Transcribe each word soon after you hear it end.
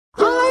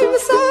I'm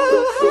so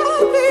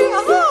happy,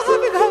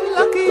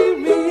 happy-go-lucky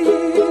me.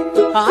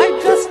 I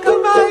just go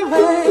my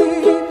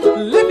way,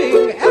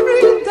 living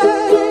every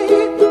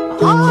day.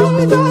 I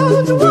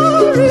don't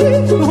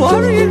worry,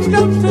 worrying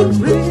don't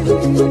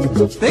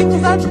agree.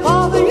 Things that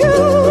bother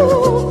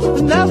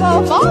you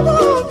never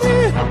bother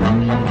me.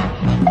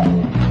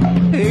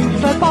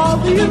 Things that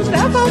bother you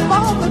never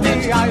bother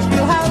me. I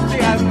feel happy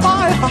and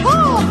fine,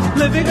 ha-ha.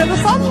 Living in the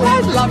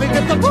sunlight, loving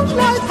in the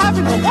moonlight,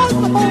 having a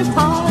wonderful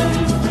time.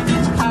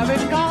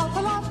 Having got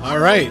a lot. All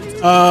right.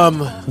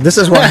 This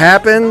is what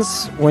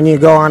happens when you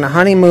go on a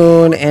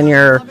honeymoon and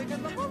your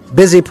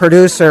busy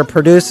producer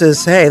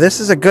produces, hey, this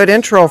is a good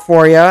intro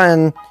for you,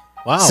 and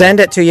send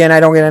it to you, and I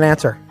don't get an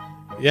answer.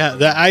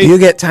 Yeah, you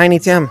get Tiny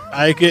Tim.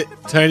 I get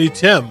Tiny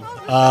Tim.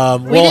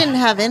 We didn't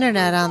have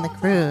internet on the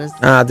cruise.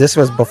 This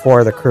was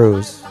before the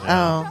cruise.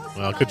 Oh.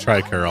 Well, good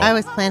try, Carol. I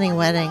was planning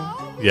wedding.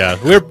 Yeah,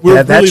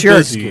 we're that's really your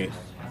busy. excuse.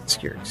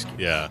 It's your excuse.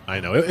 Yeah, I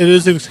know. It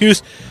is an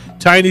excuse.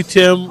 Tiny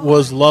Tim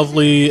was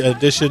lovely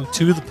addition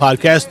to the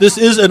podcast. This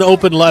is an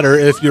open letter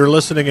if you're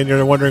listening and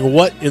you're wondering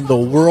what in the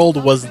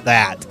world was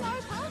that.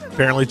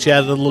 Apparently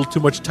Chad had a little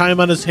too much time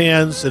on his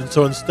hands, and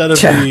so instead of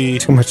too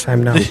much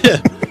time now.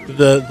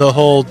 the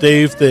whole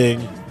Dave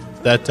thing,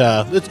 that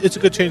it's a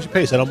good change of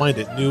pace. I don't mind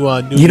it. New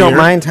you year. Don't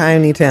mind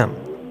Tiny Tim?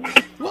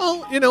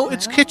 Well,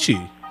 it's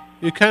kitschy.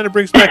 It kind of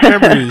brings back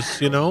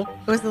memories, It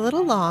was a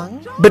little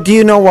long. But do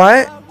you know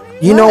what?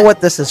 You know what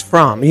this is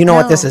from. You know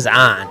what this is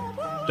on.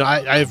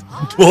 I have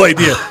no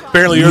idea.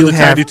 Apparently you're the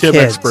Tiny Tim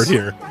expert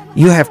here.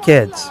 You have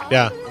kids.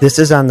 Yeah. This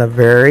is on the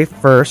very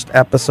first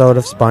episode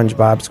of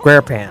SpongeBob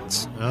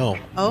SquarePants. Oh.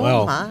 Oh,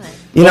 well. my.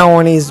 You know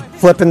when he's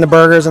flipping the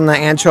burgers and the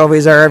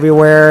anchovies are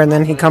everywhere, and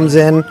then he comes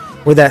in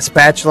with that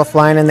spatula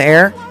flying in the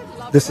air?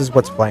 This is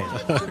what's playing.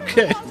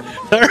 Okay.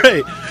 All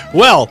right.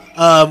 Well,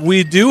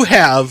 we do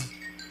have...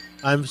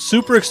 I'm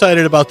super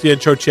excited about the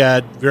intro,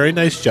 Chad. Very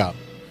nice job.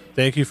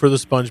 Thank you for the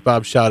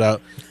SpongeBob shout-out.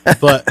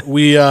 But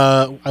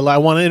I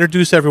want to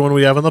introduce everyone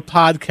we have on the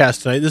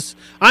podcast tonight.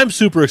 I'm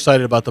super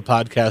excited about the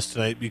podcast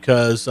tonight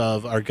because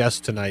of our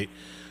guest tonight.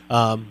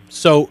 But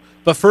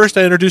first,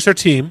 I introduce our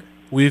team.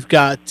 We've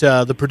got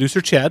the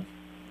producer, Chad.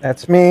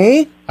 That's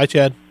me. Hi,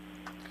 Chad.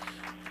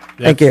 Yes,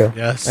 Thank you.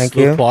 Yes. Thank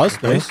you. Applause.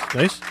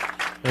 Nice.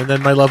 And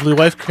then my lovely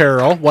wife,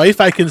 Carol.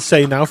 Wife, I can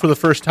say now for the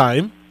first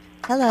time.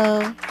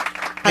 Hello.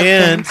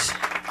 And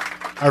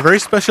our very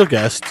special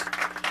guest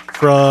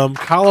from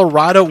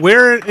Colorado.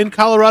 Where in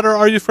Colorado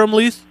are you from,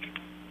 Leith?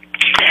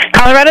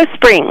 Colorado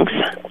Springs.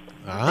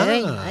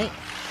 Very nice.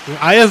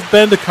 I have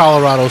been to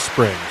Colorado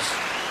Springs.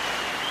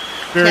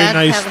 Very Chad's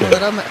nice having there.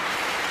 a little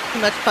too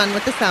much fun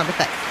with the sound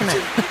effects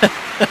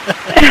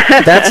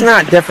tonight. That's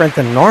not different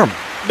than normal.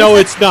 No,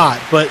 it's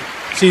not. But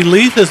see,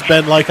 Leith has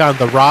been like on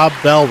the Rob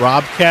Bell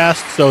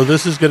Robcast, so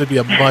this is going to be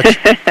a much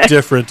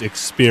different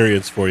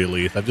experience for you,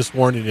 Leith. I'm just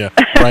warning you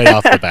right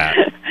off the bat.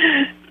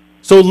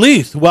 So,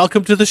 Leith,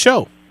 welcome to the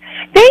show.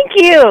 Thank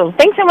you.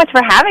 Thanks so much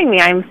for having me.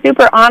 I'm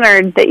super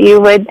honored that you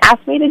would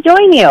ask me to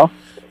join you.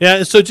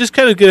 Yeah, so just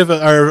kind of give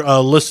our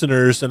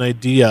listeners an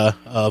idea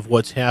of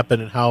what's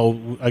happened and how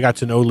I got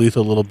to know Leith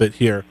a little bit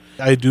here.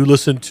 I do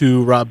listen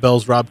to Rob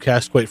Bell's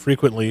Robcast quite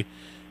frequently,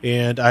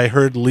 and I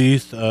heard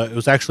Leith, it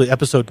was actually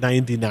episode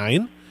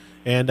 99.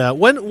 And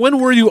when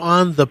were you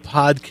on the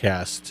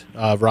podcast,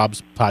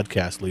 Rob's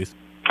podcast, Leith?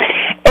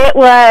 It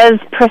was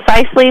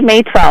precisely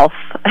May 12th.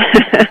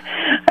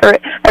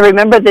 I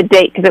remember the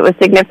date because it was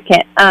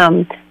significant.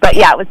 But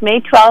yeah, it was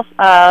May 12th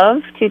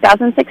of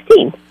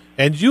 2016.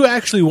 And you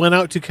actually went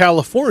out to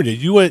California.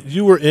 You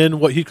were in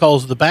what he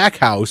calls the back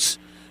house,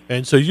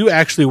 and so you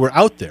actually were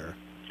out there.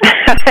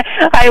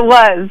 I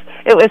was.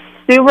 It was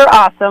super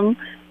awesome.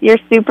 You're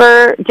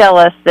super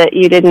jealous that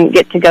you didn't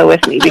get to go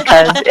with me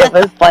because it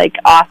was like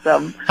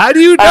awesome. How do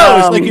you know?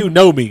 It's like you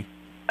know me.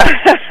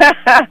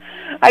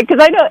 Because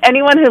I know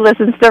anyone who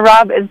listens to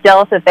Rob is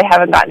jealous if they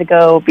haven't gotten to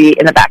go be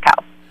in the back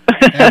house.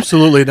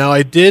 Absolutely. Now,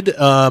 I did.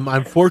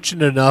 I'm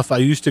fortunate enough. I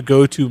used to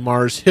go to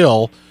Mars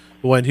Hill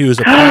when he was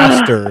a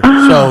pastor.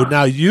 So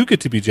now you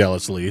get to be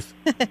jealous, Leith.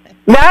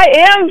 I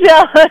am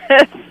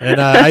jealous. And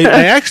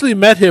I actually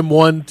met him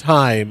one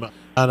time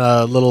on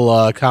a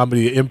little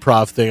comedy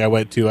improv thing I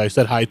went to. I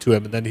said hi to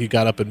him, and then he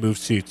got up and moved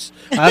seats.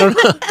 I don't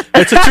know.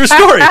 It's a true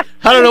story. I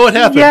don't know what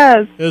happened.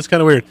 Yes. It was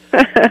kind of weird.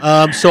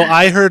 So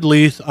I heard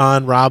Leith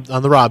on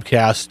the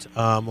Robcast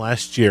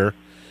last year,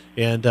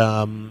 and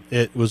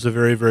it was a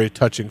very, very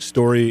touching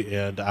story,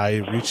 and I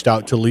reached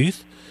out to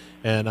Leith,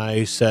 and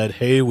I said,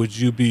 hey, would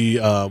you be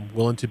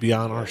willing to be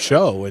on our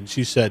show? And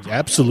she said,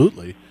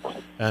 absolutely.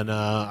 And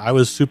I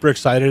was super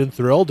excited and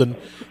thrilled, and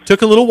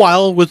took a little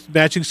while with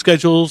matching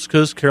schedules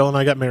because Carol and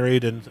I got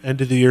married and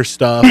end of the year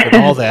stuff and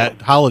all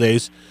that,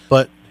 holidays.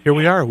 But here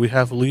we are. We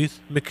have Leith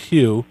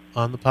McHugh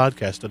on the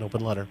podcast, An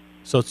Open Letter.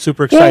 So it's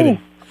super exciting.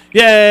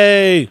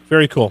 Yay!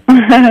 Very cool.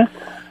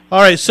 All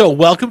right, so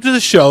welcome to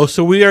the show.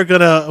 So we're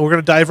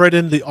gonna dive right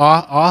into the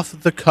off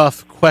the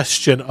cuff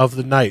question of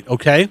the night.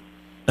 Okay,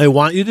 I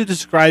want you to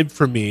describe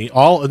for me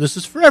and this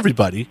is for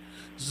everybody.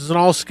 This is an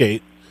all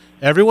skate.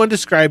 Everyone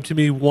describe to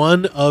me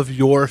one of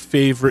your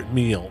favorite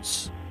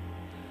meals.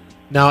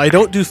 Now, I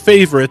don't do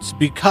favorites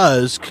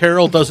because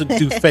Carol doesn't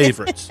do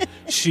favorites.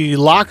 She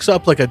locks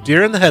up like a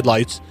deer in the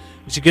headlights,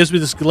 and she gives me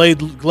this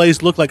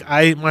glazed look like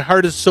my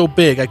heart is so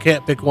big I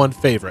can't pick one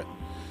favorite.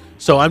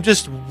 So I'm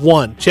just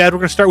one. Chad, we're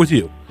going to start with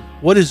you.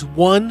 What is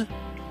one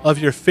of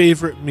your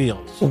favorite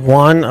meals?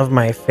 One of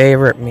my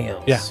favorite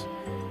meals? Yeah.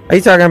 Are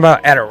you talking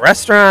about at a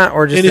restaurant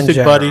or just anything, in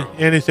general?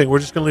 buddy? Anything. We're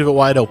just going to leave it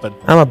wide open.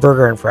 I'm a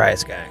burger and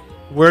fries guy.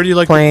 Where do you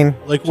like plain?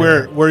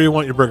 Where do you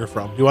want your burger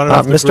from? Do you want it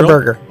off the Mr. grill?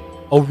 Burger.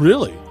 Oh,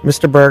 really?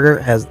 Mr. Burger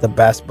has the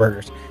best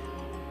burgers.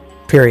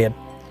 Period.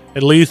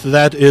 At least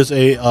that is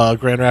a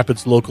Grand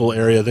Rapids local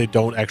area. They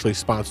don't actually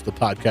sponsor the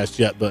podcast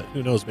yet, but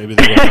who knows? Maybe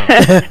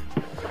they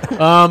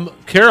will.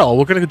 Carol,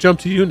 we're going to jump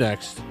to you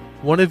next.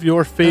 One of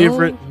your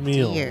favorite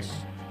meals. Dear.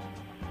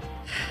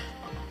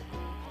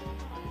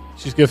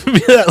 She's giving me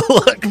that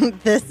look.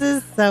 This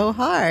is so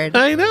hard.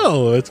 I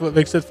know. That's what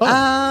makes it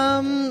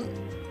fun.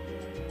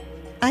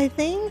 I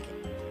think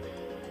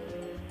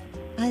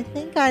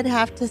I'd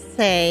have to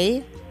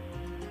say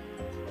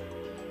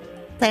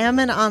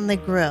salmon on the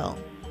grill.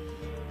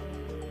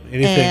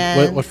 Anything?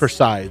 And, what for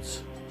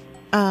sides?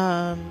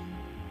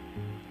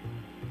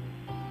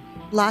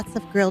 Lots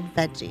of grilled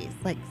veggies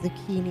like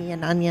zucchini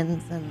and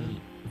onions and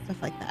stuff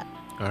like that.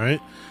 All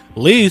right.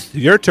 Leith,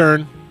 your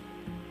turn.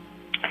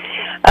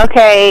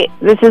 Okay,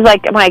 this is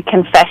like my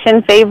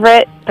confession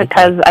favorite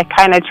because I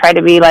kind of try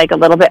to be like a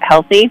little bit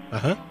healthy.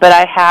 Uh-huh. But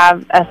I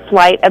have a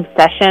slight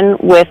obsession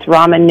with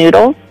ramen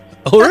noodles.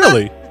 Oh,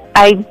 really?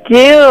 I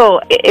do.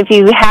 If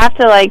you have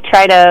to like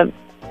try to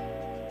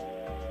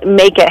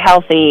make it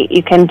healthy,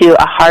 you can do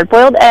a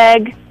hard-boiled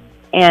egg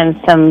and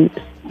some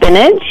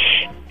spinach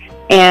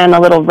and a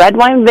little red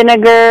wine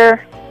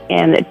vinegar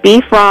and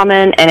beef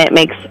ramen, and it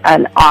makes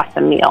an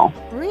awesome meal.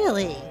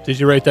 Really? Did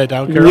you write that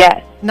down, Carol?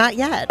 Yes. Not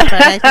yet, but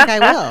I think I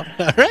will.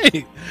 All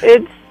right.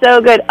 It's so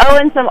good. Oh,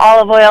 and some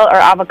olive oil or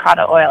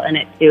avocado oil in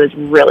it, too, is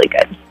really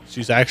good.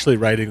 She's actually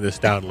writing this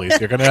down, Leith.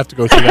 You're going to have to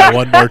go through that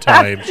one more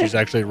time. She's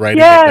actually writing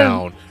it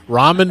down.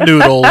 Ramen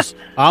noodles,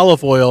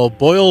 olive oil,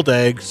 boiled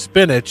egg,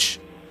 spinach.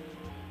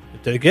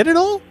 Did I get it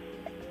all?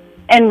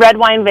 And red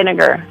wine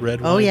vinegar.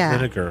 Red wine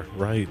vinegar.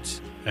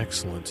 Right.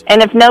 Excellent.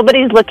 And if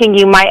nobody's looking,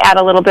 you might add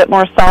a little bit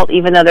more salt,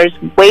 even though there's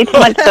way too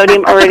much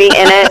sodium already in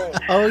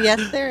it. Oh,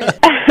 yes, there is.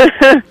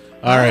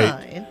 All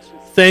right.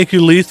 Thank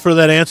you, Leith, for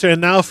that answer. And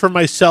now for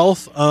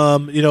myself, for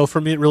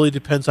me, it really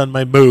depends on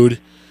my mood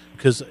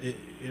because it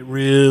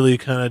really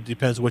kind of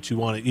depends what you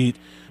want to eat.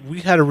 We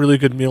had a really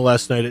good meal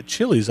last night at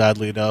Chili's,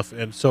 oddly enough.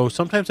 And so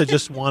sometimes I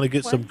just want to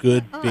get some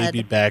good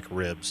baby back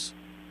ribs.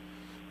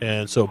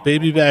 And so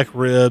baby back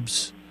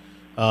ribs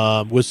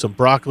with some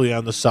broccoli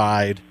on the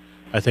side.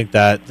 I think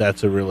that's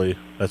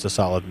a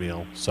solid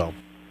meal. So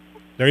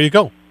there you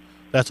go.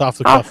 That's off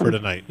the cuff for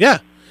tonight. Yeah.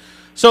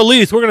 So,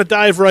 Leith, we're going to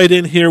dive right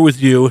in here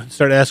with you and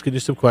start asking you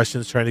some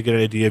questions, trying to get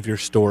an idea of your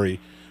story.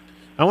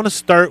 I want to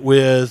start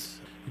with,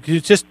 can you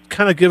just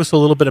kind of give us a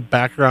little bit of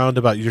background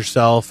about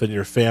yourself and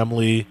your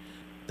family?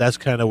 That's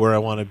kind of where I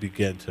want to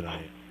begin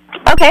tonight.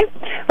 Okay.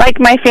 Like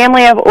my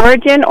family of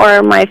origin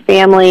or my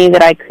family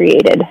that I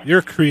created?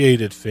 Your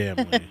created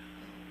family.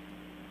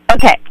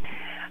 Okay.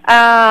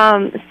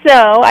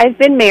 So I've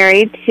been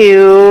married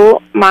to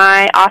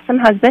my awesome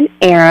husband,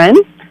 Aaron,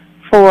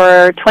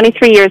 for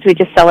 23 years. We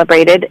just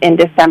celebrated in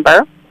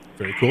December.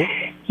 Very cool.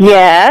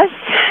 Yes.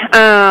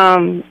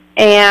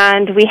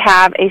 And we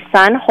have a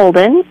son,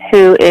 Holden,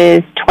 who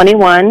is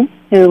 21,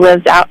 who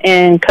lives out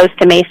in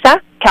Costa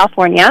Mesa,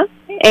 California,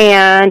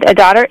 and a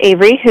daughter,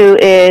 Avery, who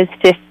is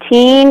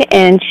 15,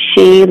 and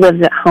she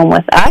lives at home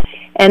with us.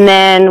 And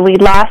then we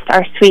lost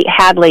our sweet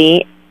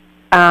Hadley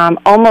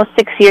almost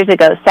 6 years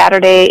ago.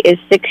 Saturday is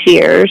 6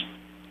 years,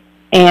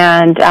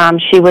 and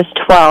she was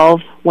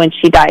 12 when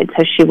she died,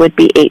 so she would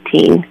be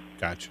 18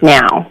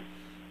 now.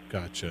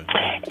 Gotcha.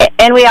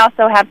 And we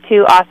also have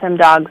two awesome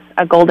dogs,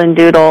 a golden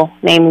doodle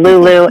named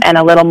Lulu and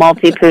a little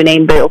Maltipoo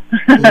named Boo.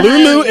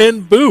 Lulu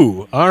and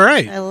Boo. All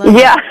right. I love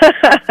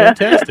it.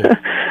 Fantastic.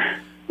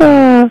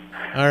 All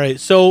right.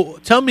 So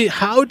tell me,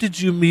 how did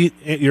you meet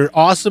your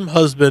awesome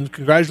husband?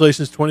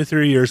 Congratulations,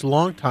 23 years,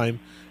 long time.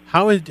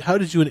 How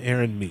did you and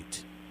Aaron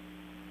meet?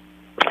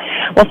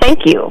 Well,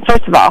 thank you.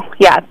 First of all,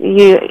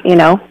 you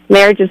know,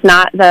 marriage is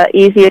not the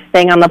easiest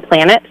thing on the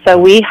planet, so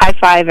we high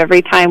five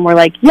every time we're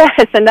like,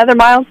 yes, another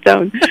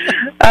milestone.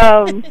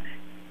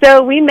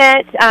 So we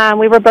met.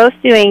 We were both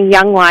doing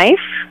Young Life.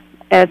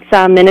 It's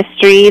a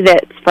ministry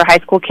that's for high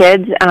school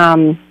kids.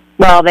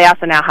 Well, they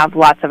also now have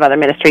lots of other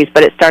ministries,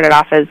 but it started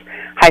off as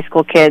high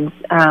school kids.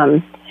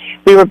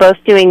 We were both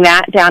doing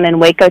that down in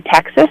Waco,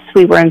 Texas.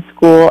 We were in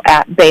school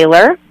at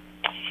Baylor.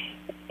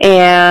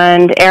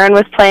 And Aaron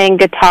was playing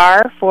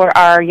guitar for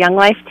our Young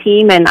Life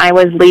team, and I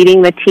was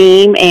leading the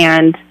team.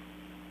 And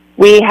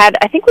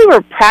I think we were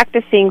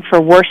practicing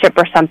for worship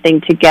or something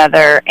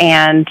together,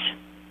 and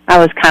I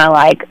was kind of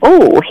like,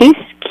 oh, he's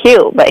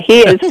cute, but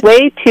he is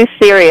way too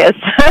serious.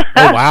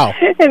 Oh, wow.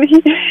 And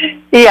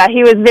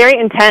he was very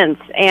intense,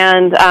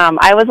 and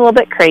I was a little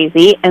bit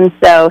crazy, and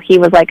so he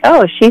was like,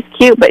 oh, she's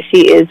cute, but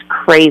she is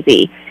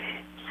crazy.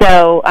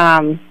 So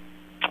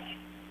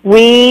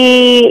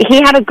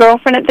he had a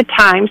girlfriend at the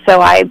time,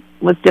 so I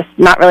was just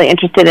not really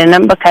interested in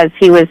him because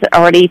he was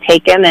already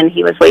taken and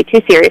he was way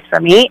too serious for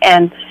me.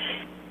 And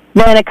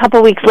then a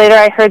couple weeks later,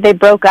 I heard they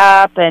broke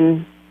up,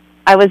 and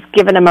I was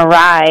giving him a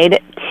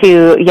ride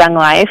to Young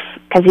Life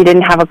because he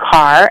didn't have a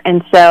car.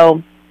 And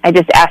so I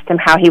just asked him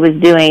how he was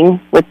doing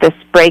with this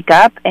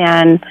breakup,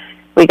 and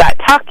we got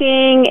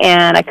talking,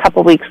 and a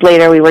couple weeks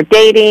later we were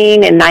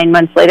dating, and 9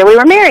 months later we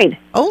were married.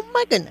 Oh,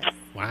 my goodness.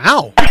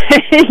 Wow.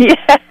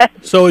 Yeah.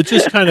 So it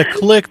just kind of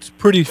clicked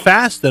pretty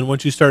fast then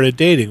once you started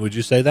dating. Would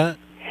you say that?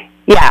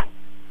 Yeah.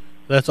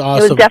 That's It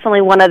awesome. was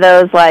definitely one of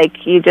those, like,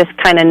 you just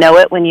kind of know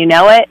it when you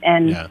know it,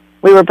 and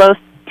we were both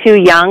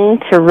too young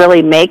to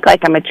really make,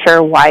 like, a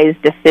mature, wise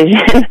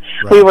decision.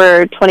 Right. We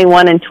were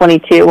 21 and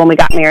 22 when we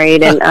got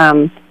married,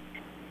 and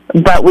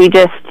but we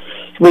just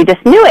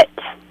knew it.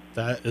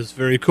 That is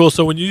very cool.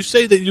 So when you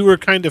say that you were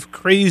kind of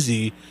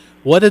crazy,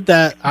 what did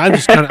that?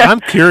 I'm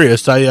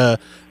curious. I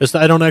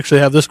don't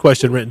actually have this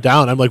question written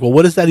down. I'm like, well,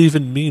 what does that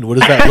even mean? What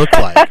does that look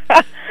like?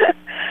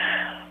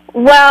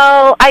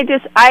 Well,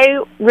 I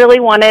really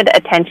wanted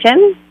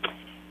attention,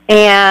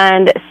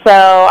 and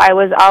so I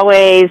was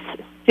always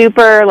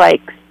super,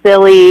 like,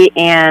 silly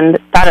and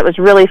thought it was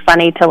really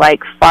funny to,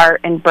 like,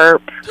 fart and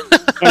burp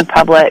in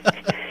public.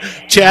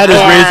 Chad is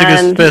raising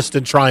his fist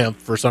in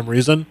triumph for some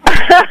reason.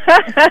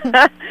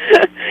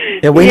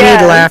 Yeah, we need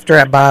laughter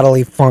at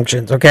bodily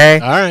functions, okay?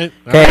 All right.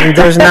 Okay,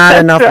 there's not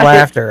enough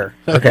laughter.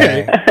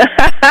 Okay.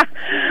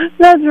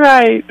 That's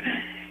right.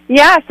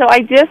 Yeah, so I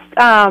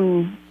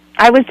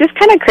was just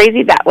kind of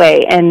crazy that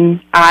way,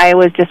 and I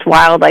was just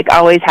wild, like,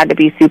 always had to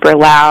be super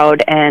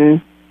loud,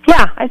 and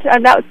yeah,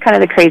 that was kind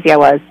of the crazy I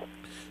was.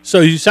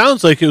 So you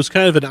sounds like it was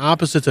kind of an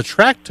opposites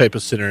attract type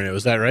of scenario.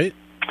 Is that right?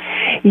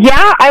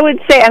 Yeah, I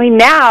would say, I mean,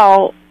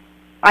 now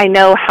I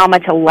know how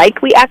much alike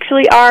we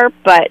actually are,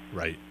 but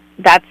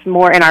that's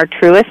more in our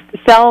truest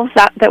selves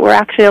that we're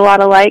actually a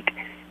lot alike.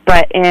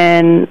 But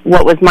in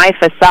what was my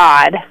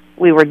facade,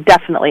 we were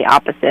definitely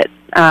opposite.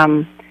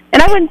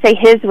 And I wouldn't say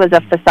his was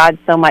a facade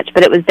so much,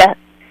 but it was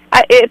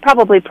it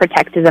probably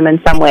protected him in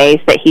some ways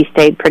that he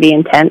stayed pretty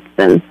intense.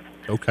 And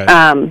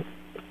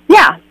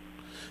yeah.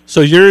 So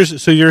you're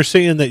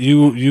saying that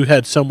you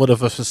had somewhat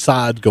of a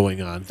facade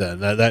going on then,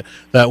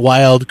 that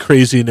wild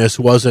craziness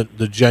wasn't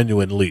the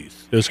genuine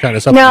Leith. It was kind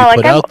of something you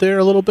put out there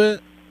a little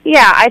bit.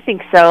 Yeah, I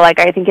think so. Like,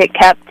 I think it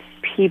kept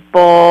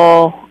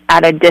people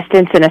at a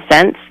distance in a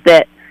sense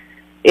that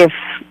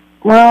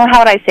how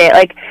would I say it?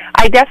 Like,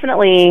 I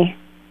definitely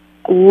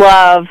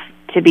love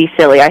to be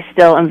silly. I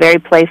still am very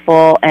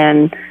playful,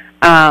 and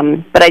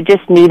but I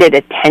just needed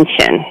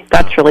attention.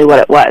 That's really what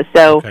it was.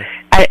 So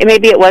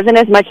maybe it wasn't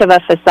as much of a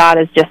facade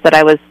as just that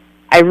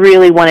I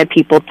really wanted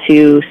people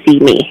to see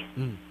me.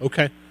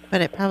 Okay.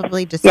 But it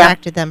probably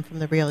distracted them from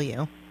the real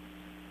you.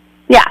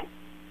 Yeah.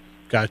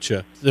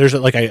 Gotcha. There's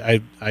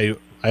I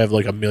have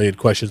like a million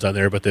questions on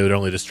there, but they would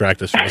only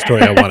distract us from the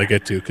story I want to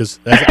get to, because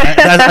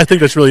I think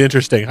that's really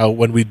interesting how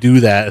when we do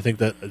that, I think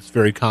that it's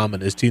very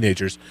common as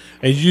teenagers.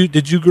 And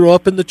did you grow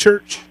up in the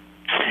church?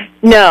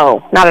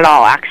 No, not at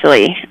all,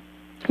 actually.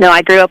 No,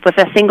 I grew up with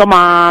a single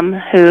mom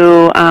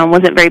who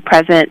wasn't very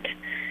present.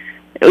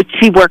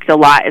 She worked a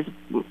lot, is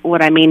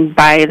what I mean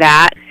by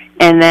that.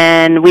 And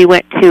then we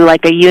went to,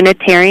 like, a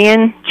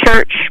Unitarian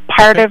church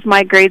part of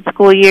my grade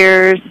school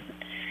years.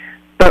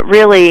 But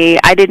really,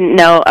 I didn't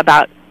know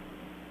about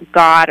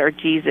God or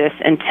Jesus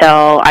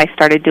until I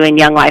started doing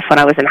Young Life when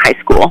I was in high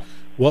school.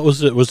 What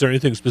was it? Was there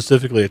anything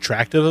specifically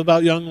attractive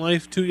about Young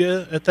Life to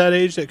you at that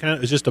age? That kind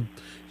of is just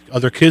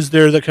other kids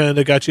there that kind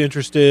of got you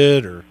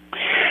interested, or?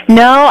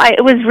 No,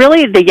 it was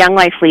really the Young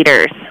Life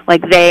leaders.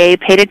 Like, they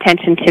paid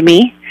attention to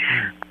me.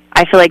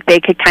 I feel like they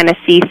could kind of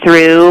see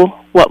through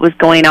what was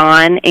going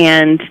on,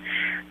 and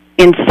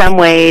in some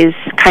ways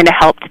kind of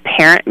helped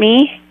parent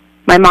me.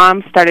 My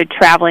mom started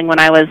traveling when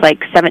I was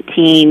like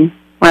 17.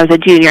 When I was a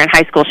junior in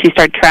high school, she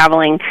started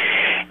traveling.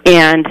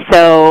 And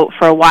so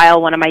for a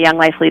while, one of my Young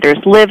Life leaders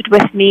lived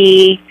with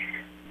me.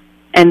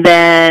 And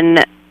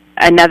then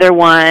another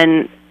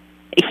one,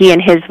 he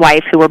and his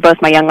wife, who were both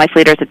my Young Life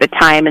leaders at the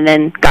time, and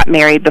then got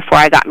married before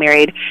I got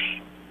married,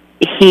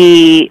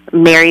 he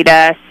married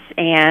us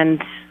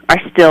and are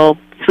still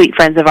sweet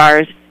friends of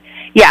ours.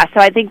 Yeah, so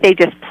I think they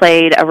just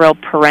played a real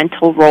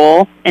parental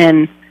role.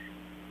 And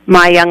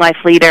my Young Life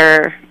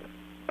leader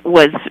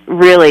was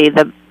really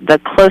the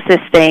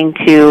closest thing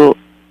to,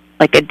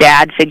 like, a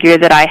dad figure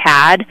that I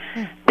had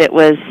that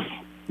was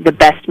the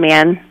best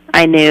man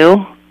I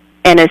knew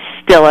and is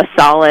still a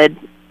solid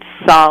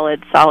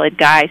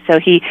guy. So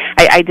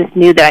I just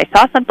knew that I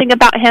saw something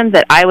about him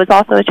that I was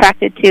also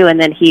attracted to, and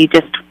then he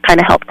just kind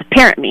of helped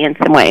parent me in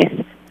some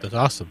ways. That's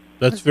awesome.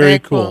 That's very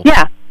cool.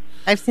 Yeah.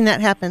 I've seen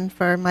that happen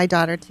for my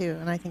daughter, too,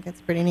 and I think it's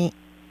pretty neat.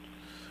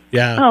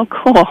 Yeah. Oh,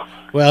 cool.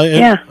 Well,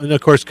 and of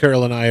course,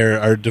 Carol and I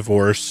are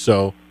divorced,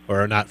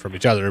 or not from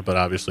each other, but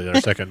obviously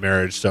our second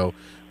marriage. So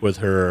with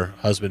her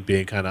husband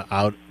being kind of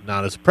out,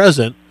 not as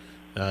present,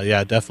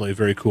 definitely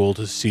very cool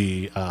to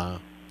see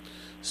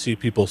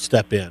people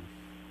step in.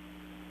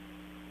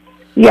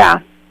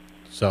 Yeah.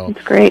 So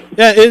it's great.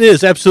 Yeah, it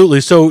is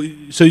absolutely. So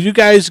you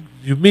guys,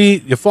 you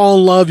meet, you fall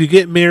in love, you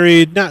get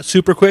married, not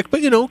super quick,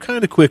 but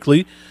kind of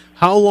quickly.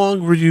 How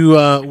long were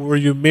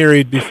you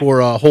married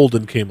before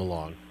Holden came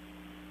along?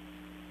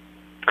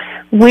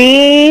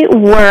 We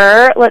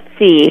were, let's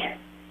see,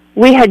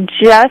 we had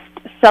just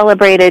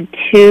celebrated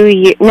 2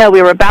 years. No,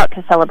 we were about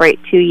to celebrate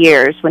 2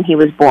 years when he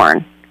was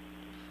born.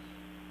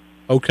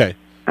 Okay,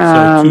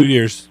 so 2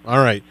 years. All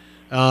right.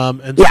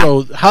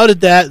 So how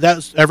did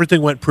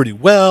everything went pretty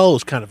well. It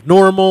was kind of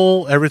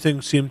normal. Everything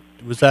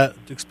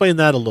explain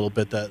that a little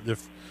bit, that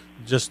if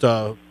just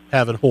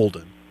having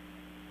Holden.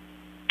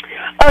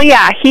 Oh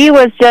yeah, he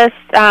was just,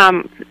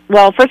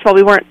 well, first of all,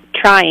 we weren't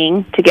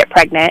trying to get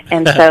pregnant,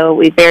 and so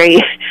we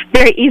very,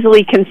 very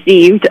easily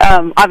conceived.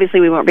 Obviously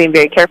we weren't being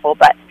very careful,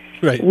 but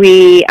right.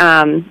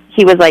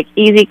 He was like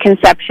easy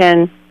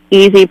conception,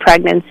 easy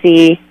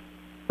pregnancy,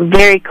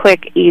 very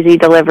quick, easy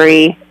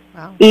delivery,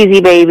 wow. Easy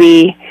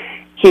baby.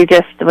 He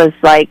just was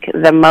like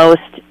the most,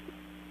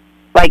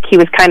 like he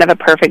was kind of a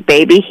perfect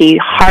baby. He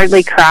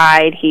hardly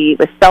cried. He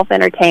was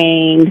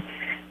self-entertained.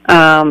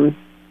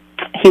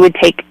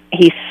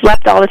 He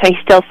slept all the time.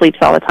 He still sleeps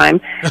all the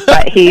time,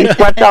 but he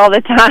slept all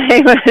the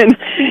time, and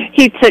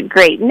he took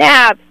great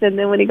naps. And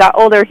then when he got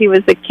older, he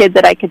was the kid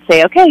that I could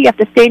say, okay, you have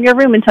to stay in your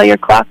room until your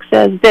clock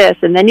says this,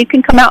 and then you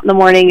can come out in the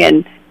morning,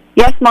 and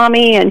yes,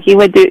 Mommy, and he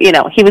would do, he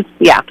was,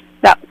 that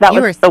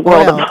was the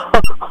world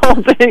of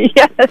Holden.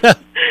 Yes.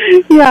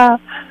 Yeah.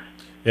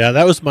 Yeah,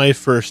 that was my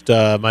first,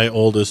 my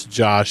oldest,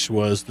 Josh,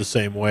 was the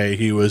same way.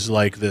 He was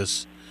like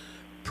this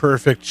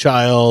perfect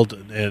child,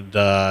 and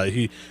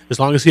he, as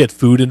long as he had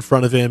food in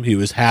front of him, he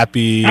was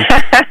happy.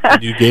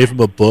 And you gave him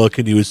a book,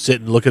 and he would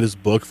sit and look at his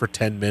book for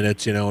 10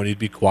 minutes, and he'd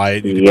be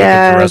quiet. You could take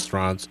him to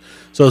restaurants.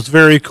 So it's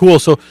very cool.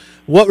 So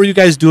what were you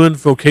guys doing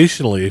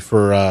vocationally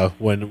for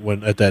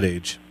when at that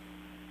age?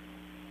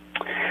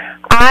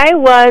 I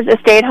was a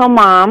stay-at-home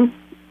mom.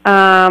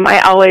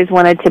 I always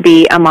wanted to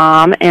be a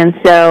mom, and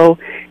so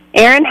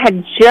Aaron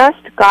had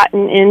just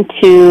gotten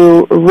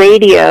into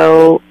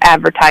radio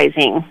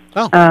advertising,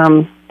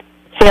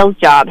 sales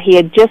job. He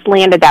had just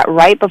landed that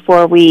right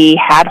before we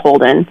had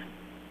Holden,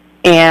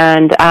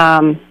 and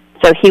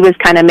so he was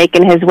kind of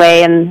making his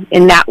way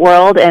in that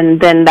world, and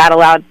then that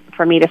allowed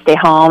for me to stay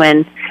home.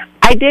 And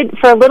I did,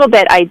 for a little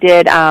bit, I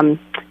did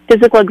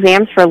physical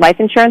exams for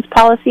life insurance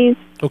policies.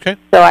 Okay.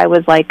 So I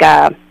was like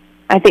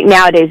I think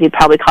nowadays you'd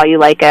probably call you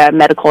like a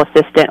medical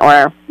assistant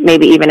or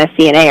maybe even a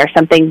CNA or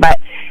something, but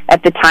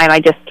at the time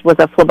I just was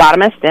a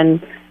phlebotomist and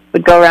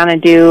would go around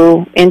and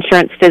do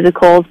insurance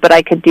physicals, but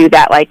I could do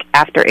that like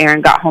after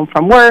Aaron got home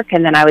from work,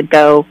 and then I would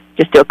go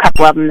just do a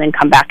couple of them and then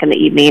come back in the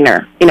evening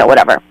or,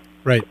 whatever.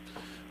 Right.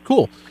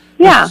 Cool.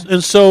 Yeah.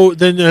 And so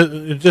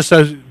then just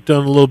I've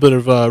done a little bit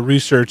of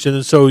research,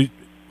 and so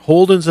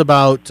Holden's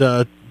about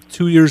 2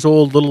 years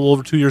old, a little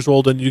over 2 years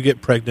old, and you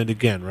get pregnant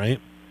again,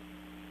 right?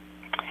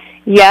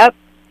 Yep.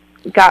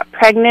 Got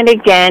pregnant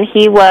again.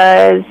 He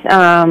was,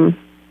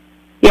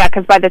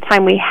 because by the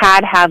time we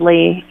had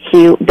Hadley,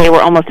 they were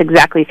almost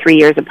exactly 3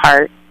 years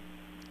apart.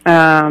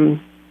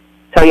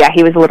 So yeah,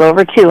 he was a little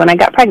over 2 when I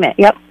got pregnant.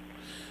 Yep.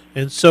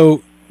 And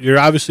so you're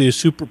obviously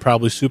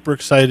probably super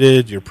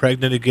excited. You're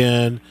pregnant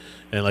again,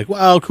 and like,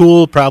 wow,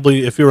 cool.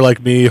 Probably if you were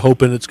like me,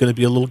 hoping it's going to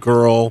be a little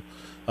girl.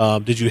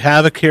 Did you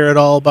have a care at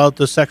all about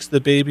the sex of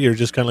the baby, or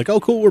just kind of like, oh,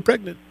 cool, we're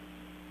pregnant?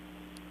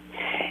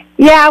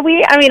 Yeah,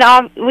 we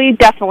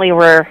definitely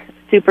were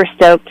super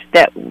stoked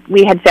that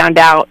we had found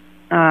out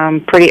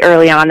pretty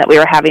early on that we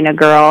were having a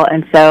girl,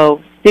 and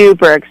so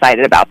super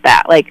excited about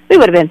that. Like, we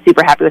would have been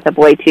super happy with a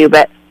boy too,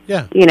 but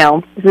this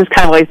is kind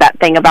of always that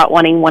thing about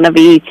wanting one of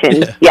each,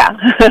 and yeah,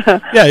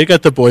 you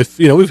got the boy.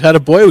 We've had a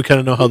boy. We kind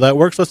of know how that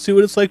works. Let's see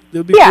what it's like. It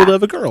would be cool to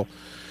have a girl.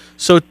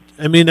 So,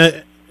 I mean,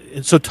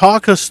 so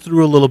talk us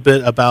through a little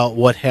bit about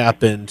what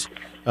happened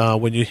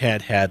when you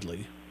had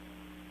Hadley.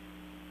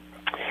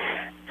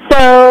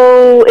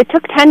 So it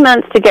took 10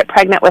 months to get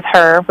pregnant with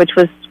her, which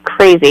was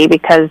crazy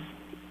because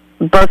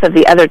both of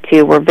the other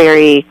two were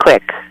very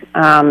quick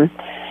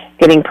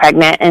getting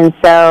pregnant. And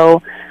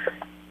so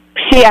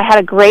I had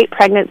a great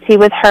pregnancy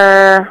with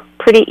her,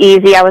 pretty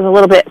easy. I was a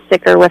little bit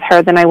sicker with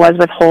her than I was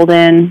with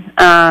Holden.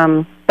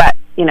 But,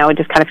 I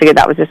just kind of figured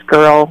that was just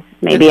girl,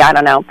 maybe, I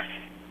don't know.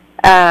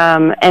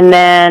 And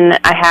then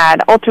I had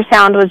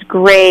ultrasound was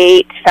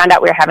great, found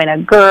out we were having a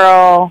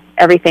girl,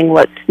 everything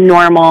looked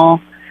normal.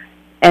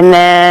 And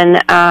then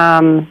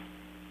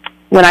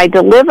when I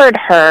delivered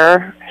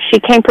her,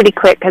 she came pretty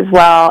quick as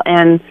well,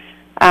 and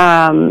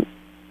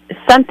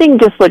something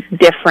just looked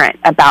different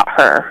about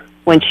her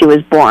when she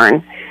was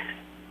born.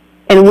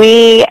 And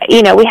we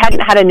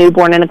hadn't had a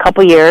newborn in a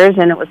couple years,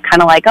 and it was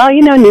kind of like,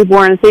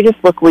 newborns, they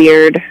just look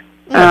weird.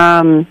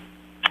 Yeah.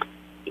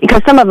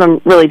 Because some of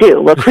them really do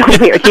look really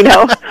weird,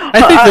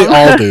 I think they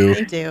all do.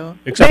 They do.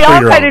 They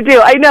all kind of do,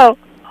 I know.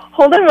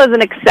 Holden was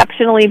an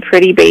exceptionally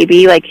pretty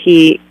baby. Like,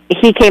 he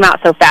came out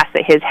so fast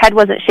that his head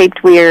wasn't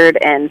shaped weird,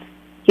 and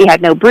he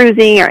had no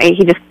bruising, or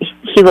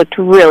he looked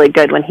really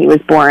good when he was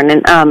born.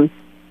 And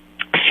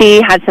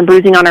she had some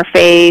bruising on her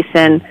face,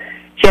 and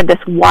She had this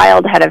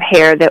wild head of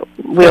hair that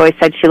we always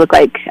said she looked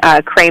like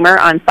Kramer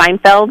on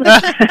Seinfeld.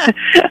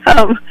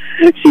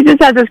 She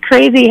just had this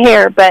crazy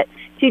hair, but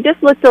she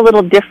just looked a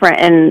little different,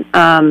 and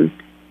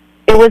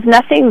it was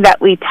nothing that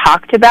we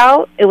talked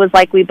about. It was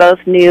like we both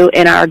knew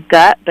in our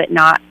gut, but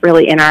not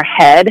really in our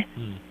head.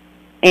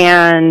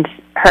 And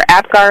her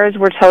APGARs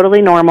were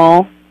totally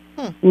normal.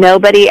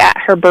 Nobody at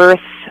her birth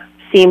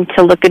seemed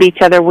to look at each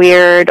other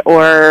weird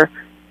or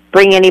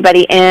bring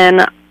anybody in.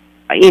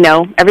 You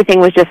know, everything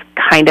was just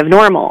kind of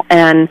normal.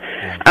 And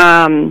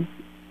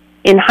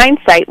in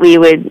hindsight, we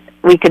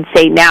could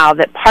say now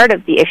that part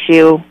of the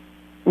issue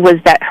was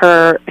that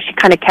she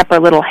kind of kept her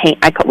little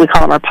we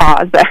call them her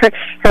paws, but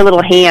her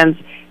little hands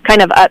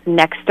kind of up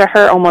next to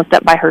her, almost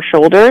up by her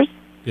shoulders.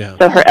 Yeah.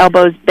 So her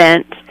elbows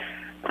bent,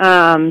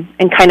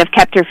 and kind of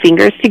kept her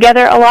fingers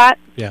together a lot.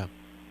 Yeah.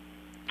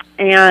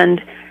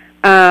 And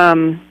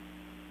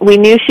we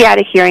knew she had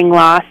a hearing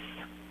loss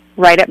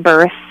right at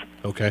birth.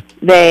 Okay.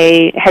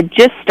 They had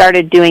just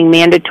started doing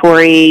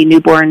mandatory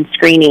newborn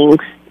screenings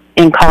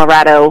in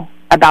Colorado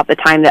about the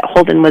time that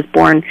Holden was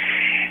born.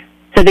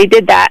 So they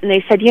did that, and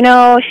they said, you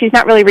know, she's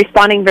not really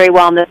responding very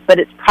well in this, but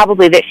it's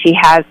probably that she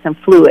has some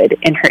fluid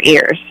in her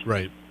ears.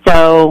 Right.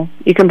 So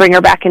you can bring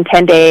her back in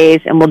 10 days,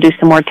 and we'll do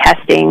some more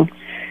testing.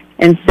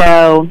 And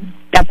so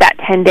at that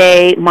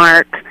 10-day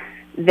mark,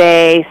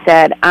 they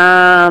said,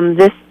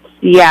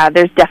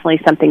 there's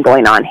definitely something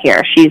going on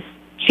here. She's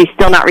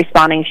still not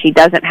responding. She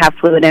doesn't have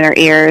fluid in her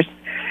ears.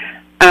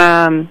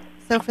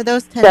 So for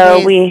those 10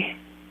 days,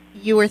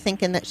 you were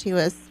thinking that she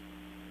was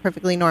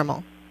perfectly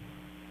normal.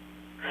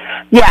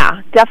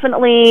 Yeah,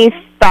 definitely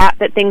thought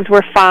that things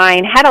were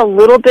fine. Had a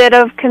little bit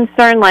of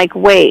concern, like,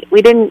 wait,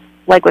 we didn't,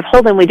 like with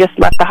Holden, we just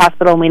left the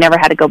hospital and we never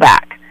had to go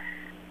back.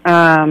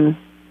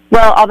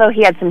 Well, although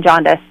he had some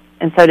jaundice,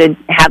 and so did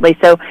Hadley.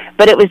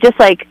 But it was just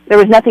like, there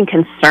was nothing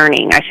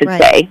concerning, I should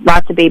say.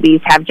 Lots of babies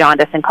have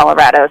jaundice in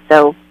Colorado,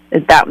 so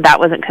that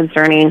wasn't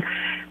concerning.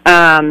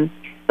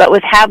 But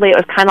with Hadley, it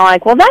was kind of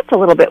like, well, that's a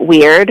little bit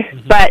weird,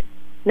 but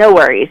no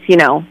worries, you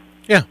know.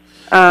 Yeah.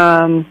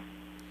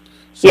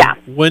 Yeah.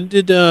 When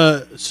did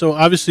so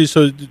obviously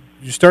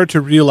you start to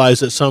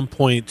realize at some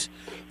point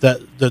that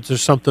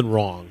there's something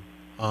wrong,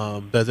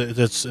 that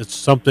it's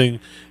something,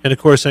 and of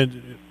course, at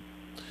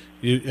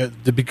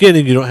the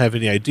beginning you don't have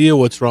any idea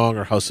what's wrong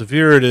or how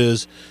severe it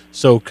is.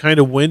 So, kind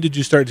of when did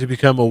you start to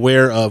become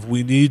aware of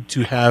we need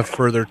to have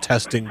further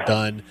testing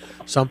done?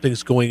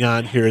 Something's going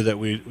on here that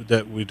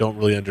we don't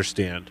really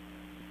understand.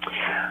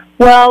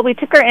 Well, we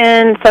took her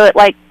in, so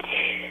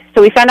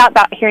we found out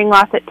about hearing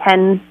loss at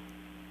 10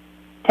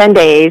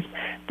 days.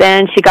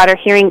 Then she got her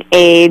hearing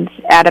aids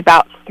at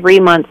about 3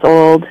 months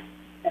old.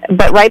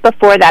 But right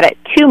before that, at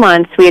 2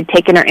 months, we had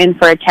taken her in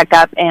for a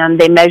checkup, and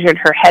they measured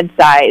her head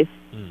size.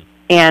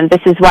 And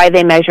this is why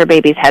they measure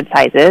babies' head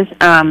sizes.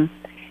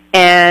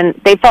 And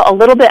they felt a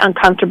little bit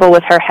uncomfortable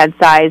with her head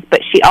size,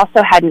 but she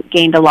also hadn't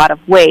gained a lot of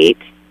weight.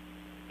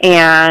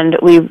 And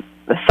we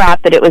thought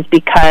that it was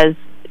because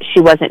she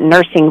wasn't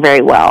nursing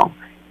very well.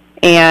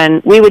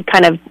 And we would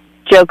kind of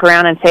joke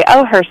around and say,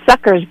 oh, her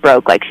sucker's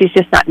broke, like she's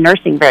just not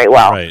nursing very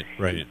well.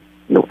 Right.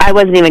 I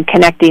wasn't even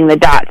connecting the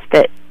dots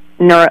that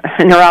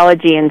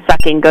neurology and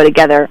sucking go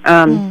together.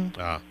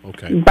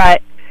 Okay.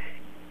 But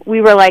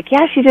we were like,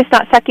 yeah, she's just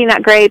not sucking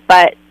that great,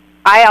 but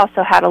I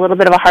also had a little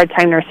bit of a hard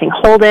time nursing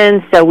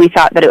Holden, so we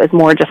thought that it was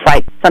more just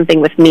like something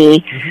with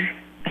me.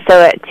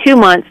 So at 2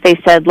 months, they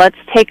said, let's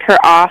take her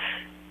off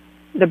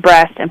the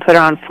breast and put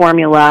her on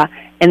formula,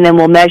 and then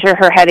we'll measure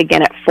her head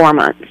again at 4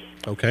 months.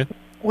 Okay.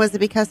 Was it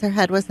because her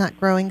head was not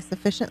growing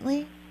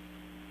sufficiently?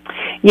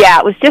 Yeah,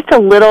 it was just a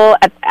little,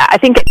 I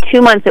think at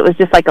 2 months it was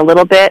just like a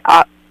little bit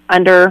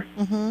under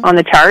on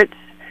the charts.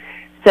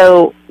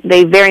 So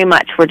they very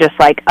much were just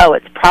like, oh,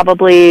 it's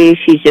probably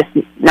she's just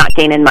not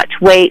gaining much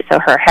weight, so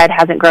her head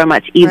hasn't grown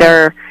much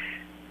either.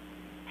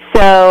 Right.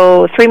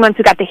 So 3 months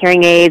we got the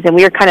hearing aids, and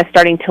we were kind of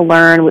starting to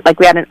learn. Like,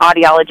 we had an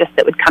audiologist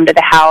that would come to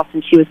the house,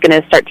 and she was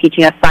going to start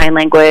teaching us sign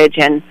language,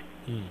 and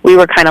we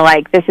were kind of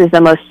like, this is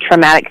the most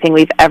traumatic thing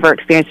we've ever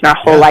experienced in our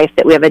whole life,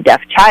 that we have a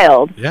deaf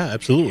child. Yeah,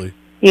 absolutely.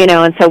 You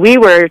know, and so we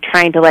were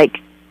trying to, like,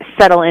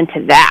 settle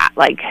into that.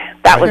 Like,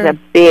 that was a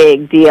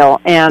big deal.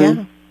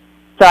 And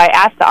so I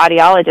asked the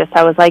audiologist,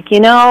 I was like, you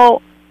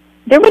know,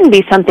 there wouldn't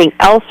be something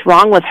else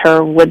wrong with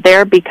her, would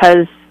there?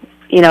 Because,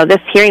 you know, this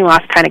hearing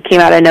loss kind of came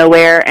out of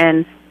nowhere.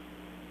 And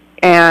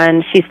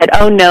she said,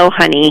 oh, no,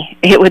 honey,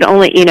 it would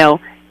only, you know,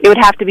 it would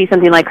have to be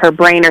something like her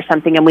brain or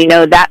something, and we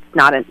know that's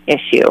not an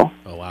issue.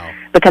 Oh, wow.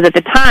 Because at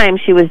the time,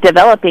 she was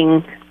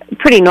developing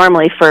pretty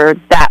normally for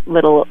that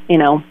little, you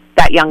know,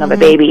 that young of a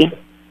baby.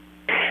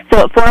 So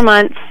at 4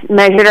 months,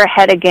 measured her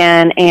head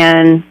again,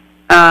 and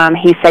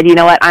he said, you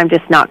know what, I'm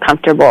just not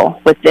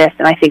comfortable with this,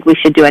 and I think we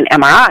should do an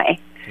MRI.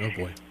 Oh,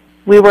 boy.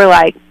 We were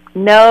like,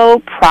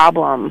 no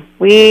problem.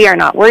 We are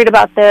not worried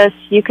about this.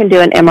 You can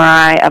do an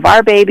MRI of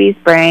our baby's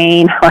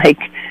brain. Like,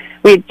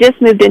 we had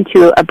just moved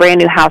into a brand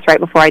new house right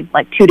before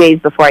 2 days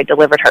before I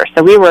delivered her.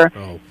 So we were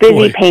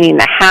busy painting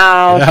the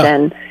house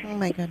and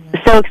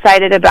so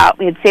excited about,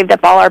 we had saved up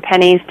all our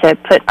pennies to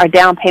put our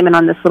down payment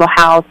on this little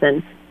house.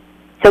 And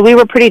so we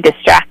were pretty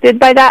distracted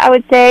by that, I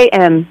would say.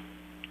 And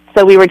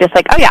so we were just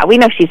like, oh, yeah, we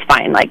know she's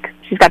fine. Like,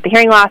 she's got the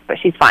hearing loss, but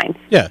she's fine.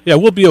 Yeah,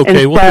 we'll be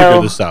okay. We'll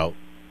figure this out.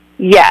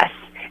 Yes.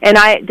 And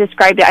I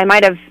described it, I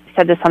might have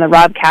said this on the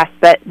Robcast,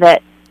 but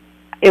that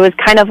it was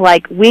kind of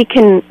like we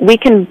kind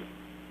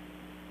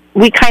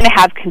of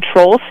have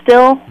control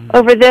still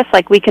over this.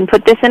 Like, we can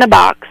put this in a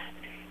box,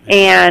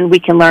 and we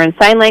can learn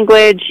sign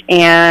language,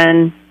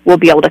 and we'll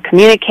be able to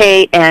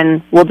communicate,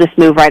 and we'll just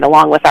move right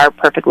along with our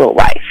perfect little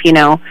life, you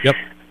know? Yep.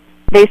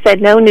 They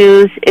said no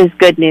news is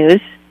good news.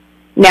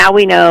 Now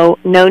we know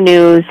no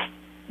news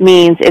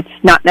means it's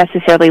not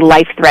necessarily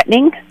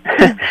life-threatening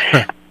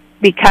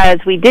because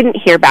we didn't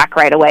hear back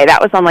right away.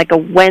 That was on like a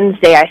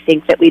Wednesday, I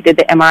think, that we did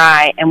the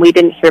MRI, and we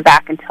didn't hear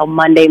back until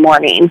Monday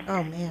morning.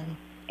 Oh, man.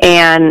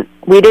 And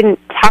we didn't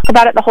talk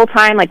about it the whole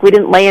time. Like, we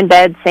didn't lay in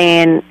bed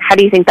saying, how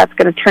do you think that's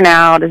going to turn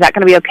out? Is that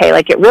going to be okay?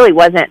 Like, it really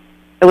wasn't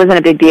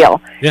a big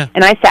deal. Yeah.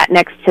 And I sat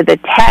next to the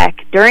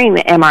tech during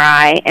the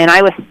MRI, and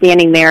I was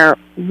standing there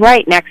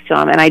right next to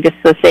him, and I just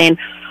was saying,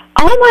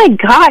 oh, my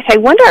gosh, I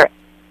wonder,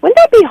 wouldn't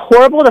that be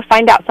horrible to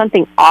find out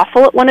something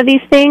awful at one of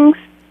these things?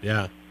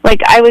 Yeah.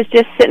 Like, I was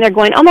just sitting there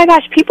going, oh, my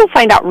gosh, people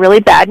find out really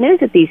bad news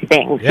at these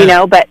things, you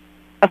know? But,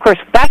 of course,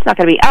 that's not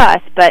going to be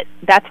us, but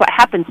that's what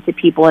happens to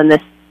people in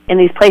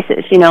these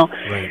places, you know?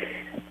 Right.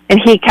 And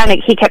he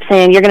kept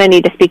saying, you're going to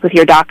need to speak with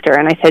your doctor.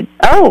 And I said,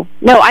 oh,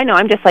 no, I know.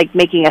 I'm just, like,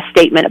 making a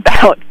statement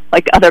about,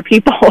 like, other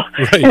people.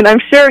 Right. And I'm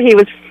sure he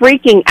was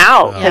freaking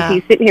out because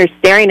he's sitting here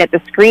staring at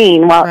the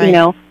screen while, you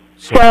know.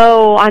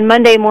 So on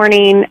Monday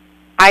morning,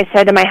 I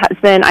said to my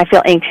husband, I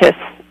feel anxious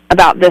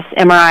about this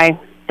MRI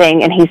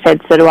thing. And he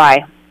said, so do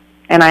I.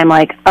 And I'm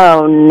like,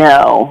 oh,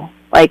 no.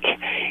 Like,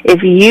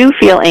 if you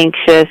feel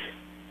anxious,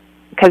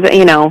 because,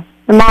 you know,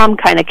 the mom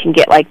kind of can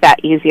get like that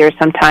easier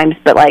sometimes,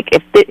 but like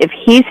if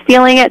he's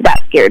feeling it,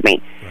 that scared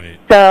me. Right.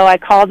 So I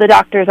called the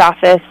doctor's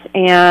office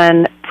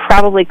and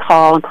probably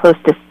called close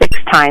to 6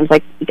 times.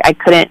 Like, I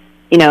couldn't,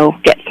 you know,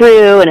 get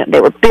through, and they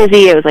were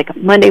busy. It was like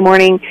Monday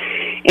morning,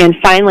 and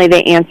finally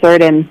they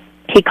answered, and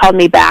he called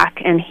me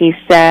back, and he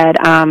said,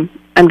 I'm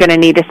going to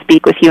need to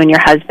speak with you and your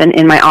husband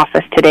in my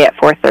office today at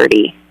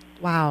 4:30.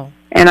 Wow.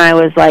 And I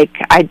was like,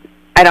 I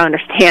don't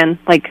understand.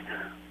 Like,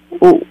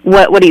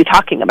 what are you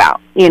talking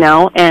about, you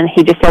know? And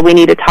he just said, we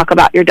need to talk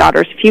about your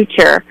daughter's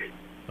future.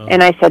 Oh.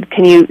 And I said,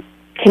 can you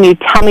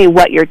tell me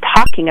what you're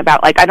talking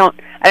about? Like, I don't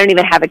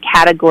even have a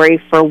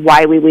category for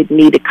why we would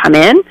need to come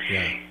in.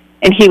 Yeah.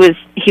 And he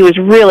was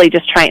really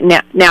just trying,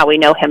 now we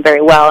know him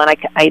very well, and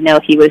I know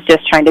he was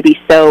just trying to be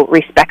so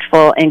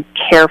respectful and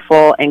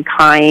careful and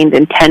kind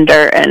and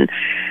tender,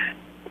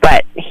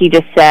 but he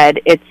just said,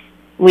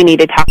 we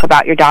need to talk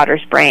about your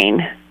daughter's brain.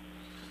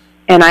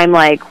 And I'm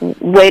like,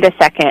 wait a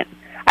second.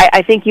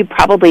 I think you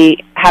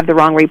probably have the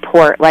wrong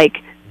report. Like,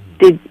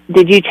 did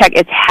you check?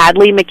 It's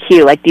Hadley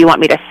McHugh. Like, do you want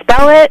me to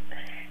spell it?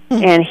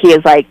 And he is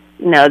like,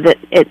 no,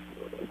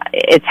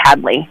 it's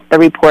Hadley. The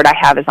report I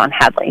have is on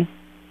Hadley.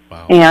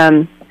 Wow.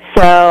 And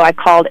so I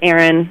called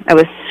Aaron. I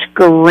was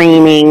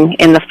screaming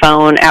in the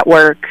phone at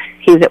work.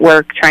 He was at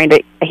work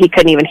he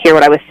couldn't even hear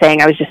what I was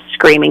saying. I was just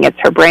screaming, it's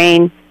her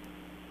brain.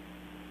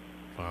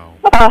 Wow.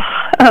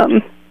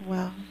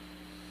 Wow.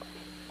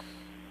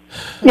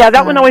 Yeah,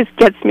 that one always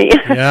gets me.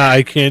 Yeah,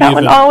 I can't that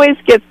one always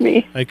gets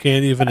me. I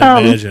can't even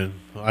imagine.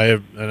 I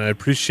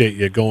appreciate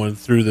you going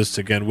through this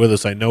again with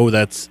us. I know when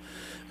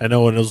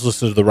I was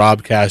listening to the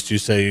Robcast, you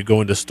say you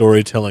go into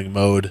storytelling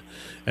mode,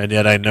 and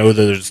yet I know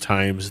that there's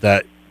times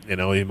that, you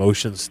know,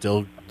 emotion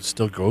still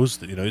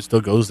goes, you know, it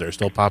still goes there,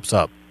 still pops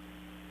up.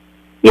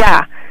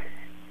 Yeah,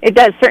 it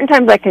does. Certain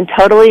times I can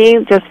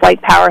totally just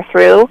like power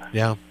through.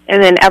 Yeah.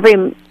 And then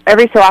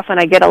every so often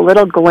I get a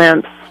little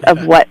glimpse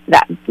of what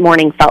that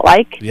morning felt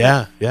like.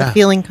 Yeah, yeah. The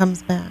feeling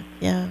comes back.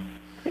 Yeah.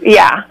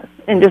 Yeah.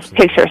 And just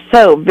picture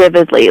so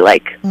vividly,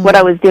 like, what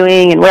I was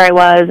doing and where I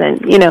was,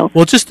 and, you know.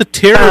 Well, just the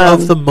terror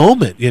of the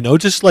moment, you know,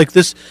 just like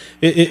this,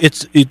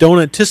 it's you don't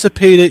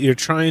anticipate it. You're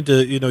trying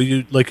to, you know,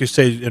 you like you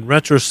say, in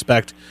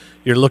retrospect,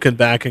 you're looking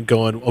back and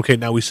going, okay,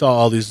 now we saw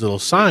all these little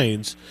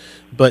signs,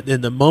 but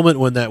in the moment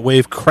when that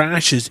wave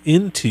crashes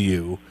into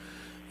you,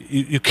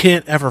 you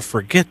can't ever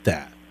forget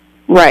that.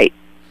 Right.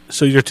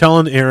 So you're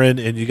telling Aaron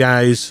and you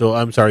guys, so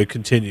I'm sorry,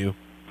 continue.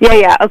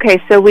 Yeah.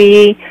 Okay, so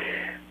we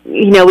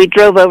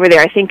drove over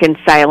there, I think, in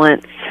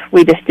silence.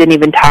 We just didn't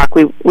even talk.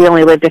 We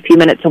only lived a few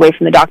minutes away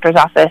from the doctor's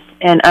office.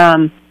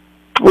 And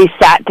we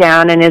sat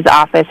down in his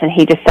office, and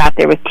he just sat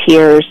there with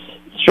tears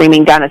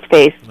streaming down his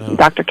face. Oh.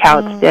 Dr.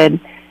 Couch did.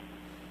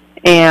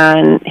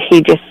 And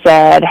he just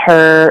said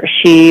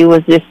she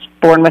was just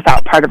born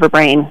without part of her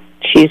brain.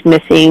 She's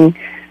missing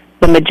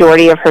the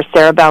majority of her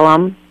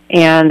cerebellum,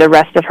 and the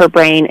rest of her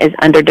brain is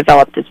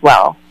underdeveloped as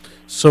well.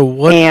 So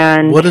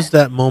what does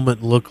that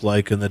moment look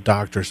like in the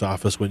doctor's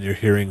office when you're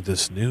hearing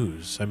this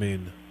news? I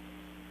mean,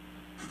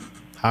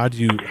 how do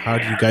you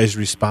guys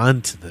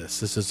respond to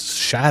this? This is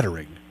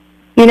shattering.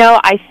 You know,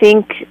 I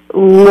think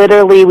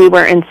literally we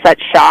were in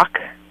such shock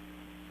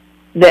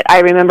that I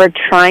remember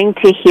trying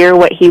to hear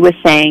what he was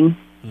saying.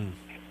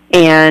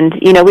 And,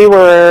 you know, we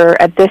were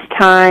at this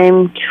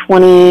time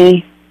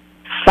 25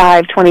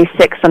 25,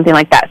 26, something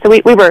like that. So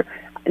we were,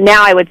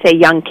 now I would say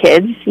young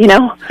kids, you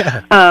know?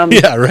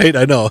 Yeah, right,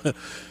 I know.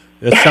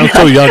 It sounds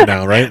so young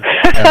now, right?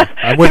 Yeah,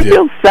 I'm with you. I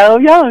feel so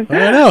young.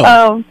 I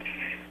know.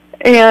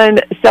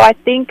 And so I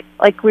think,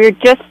 like, we were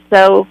just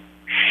so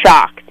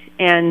shocked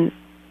and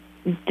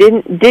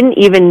didn't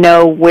even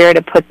know where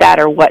to put that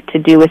or what to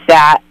do with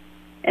that,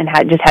 and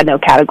just had no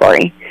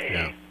category.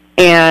 Yeah.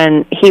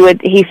 And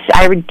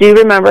I do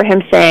remember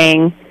him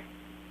saying,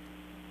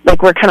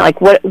 like, we're kind of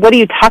like, what are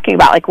you talking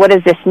about? Like, what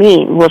does this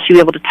mean? Will she be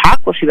able to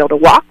talk? Will she be able to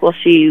walk?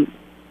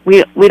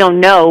 We don't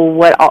know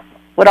what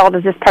all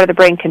does this part of the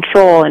brain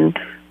control, and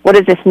what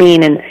does this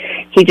mean? And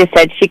he just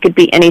said she could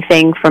be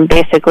anything from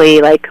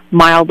basically like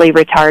mildly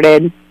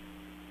retarded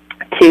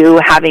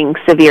to having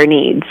severe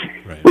needs.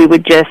 Right. We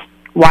would just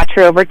watch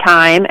her over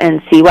time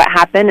and see what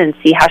happened and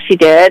see how she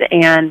did.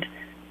 And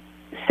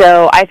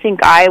so I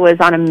think I was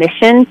on a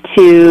mission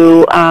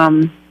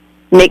to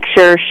make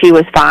sure she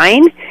was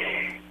fine.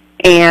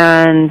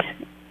 And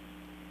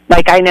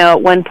like, I know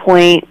at one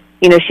point,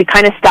 you know, she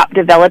kind of stopped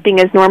developing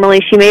as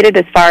normally she made it,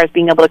 as far as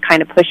being able to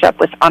kind of push up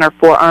on her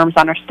forearms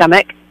on her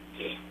stomach,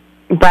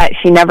 but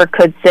she never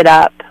could sit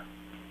up.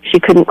 She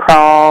couldn't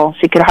crawl.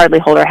 She could hardly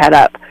hold her head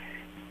up.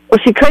 Well,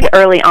 she could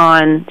early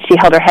on. She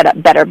held her head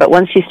up better, but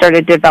once she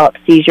started to develop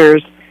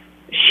seizures,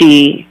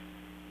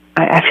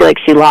 I feel like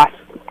she lost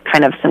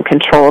kind of some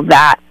control of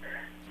that.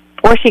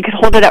 Or she could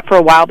hold it up for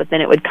a while, but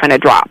then it would kind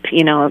of drop.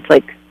 You know, it's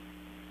like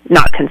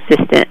not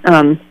consistent.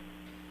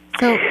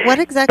 So what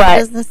exactly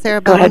does the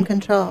cerebellum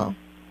control?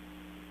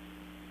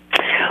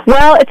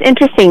 Well, it's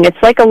interesting.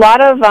 It's like a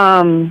lot of,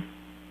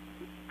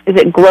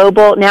 is it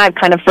global? Now I've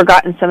kind of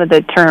forgotten some of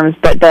the terms,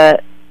 but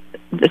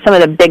some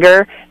of the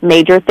bigger,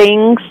 major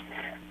things.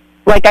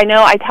 Like, I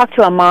know I talked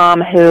to a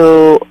mom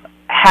who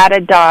had a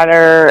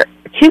daughter,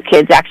 2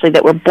 kids actually,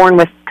 that were born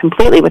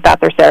completely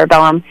without their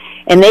cerebellum,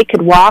 and they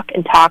could walk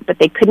and talk, but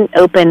they couldn't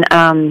open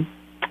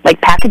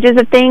like packages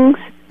of things.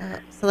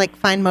 So like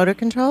fine motor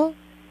control?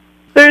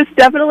 There's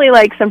definitely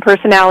like some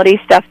personality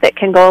stuff that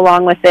can go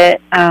along with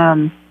it.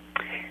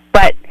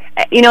 But,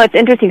 you know, it's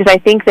interesting because I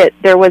think that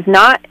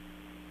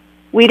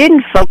we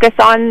didn't focus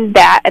on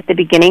that at the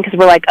beginning, because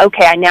we're like,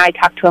 okay, now I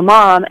talked to a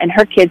mom and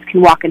her kids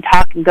can walk and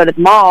talk and go to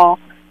the mall.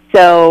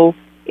 So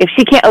if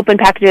she can't open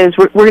packages,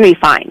 we're going to be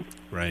fine.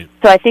 Right.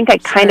 So I think I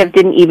kind of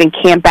didn't even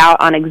camp out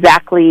on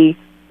exactly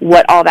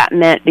what all that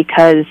meant,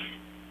 because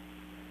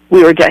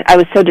I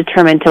was so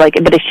determined to, like,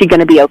 but is she going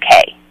to be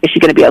okay? Is she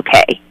going to be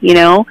okay? You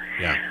know?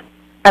 Yeah.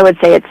 I would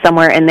say it's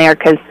somewhere in there,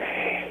 because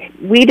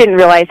we didn't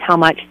realize how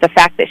much the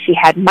fact that she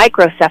had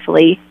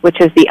microcephaly, which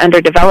is the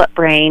underdeveloped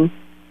brain,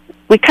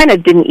 we kind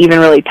of didn't even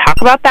really talk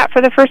about that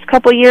for the first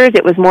couple of years.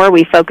 It was more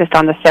we focused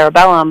on the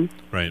cerebellum,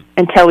 right,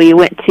 until we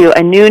went to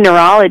a new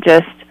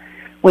neurologist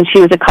when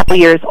she was a couple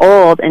years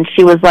old, and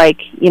she was like,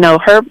 you know,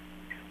 her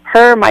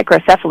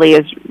microcephaly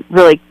is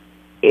really,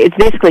 it's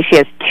basically she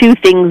has 2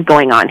 things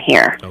going on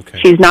here. Okay.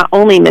 She's not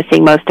only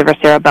missing most of her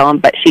cerebellum,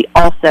 but she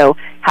also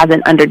has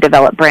an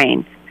underdeveloped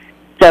brain.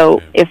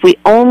 So if we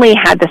only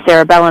had the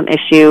cerebellum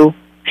issue,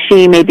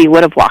 she maybe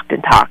would have walked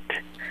and talked.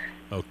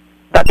 Okay.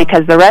 But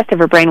because the rest of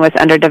her brain was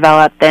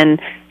underdeveloped, then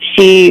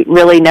she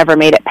really never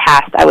made it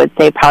past, I would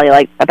say, probably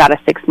like about a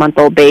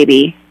 6-month-old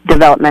baby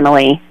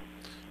developmentally.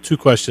 2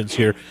 questions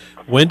here.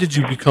 When did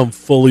you become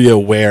fully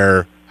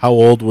aware? How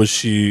old was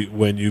she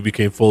when you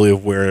became fully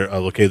aware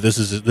of, okay, this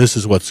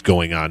is what's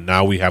going on?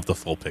 Now we have the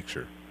full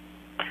picture.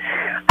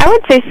 I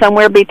would say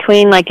somewhere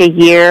between like a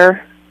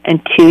year and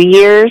 2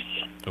 years.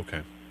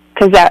 Okay.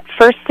 Because that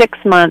first 6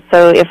 months,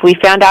 so if we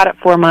found out at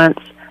 4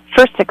 months,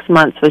 first 6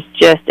 months was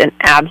just an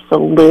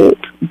absolute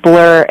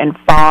blur and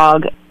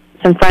fog.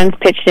 Some friends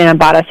pitched in and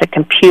bought us a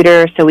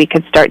computer so we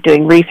could start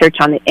doing research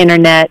on the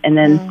internet, and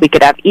then we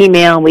could have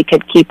email, and we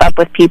could keep up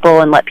with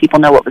people and let people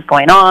know what was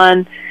going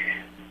on.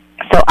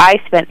 So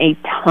I spent a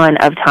ton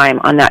of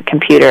time on that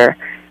computer,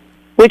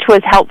 which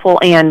was helpful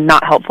and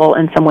not helpful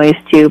in some ways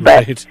too.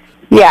 But right.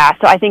 Yeah,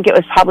 so I think it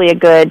was probably a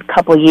good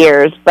couple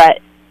years.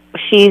 But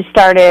she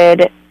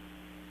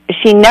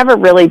never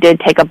really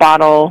did take a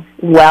bottle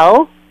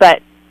well,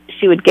 but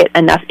she would get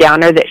enough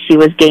downer that she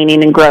was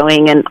gaining and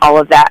growing and all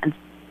of that. And,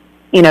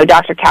 you know,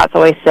 Dr. Katz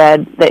always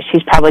said that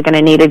she's probably going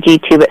to need a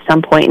G-tube at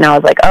some point, and I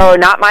was like, oh,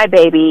 not my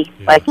baby.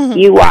 Yeah. Like,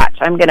 you watch.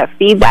 I'm going to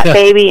feed that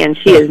baby, and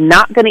she is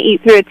not going to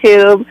eat through a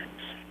tube.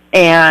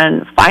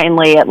 And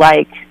finally, at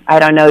like, I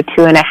don't know,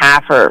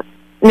 2.5 or,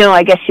 no,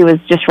 I guess she was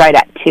just right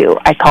at 2.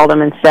 I called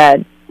him and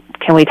said,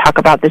 can we talk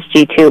about this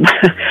G-tube?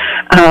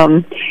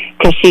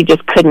 Because she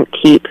just couldn't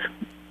keep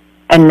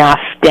enough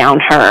down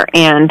her.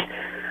 And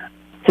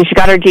so she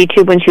got her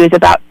G-tube when she was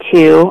about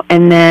 2,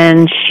 and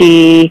then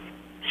she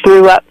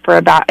threw up for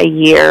about a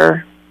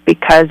year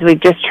because we were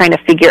just trying to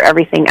figure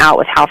everything out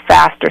with how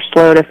fast or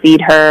slow to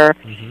feed her.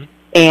 Mm-hmm.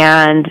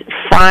 And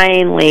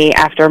finally,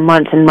 after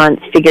months and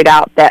months, figured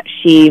out that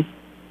she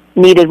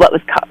needed what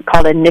was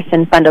called a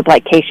Nissen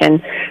fundoplication.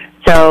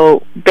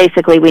 So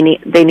basically,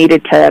 they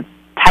needed to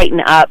tighten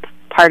up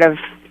part of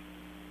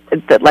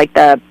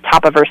the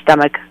top of her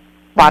stomach,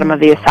 bottom of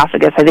the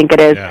esophagus, I think it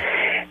is,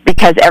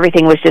 because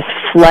everything was just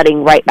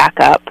flooding right back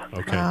up.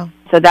 Okay. Wow.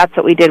 So that's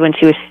what we did when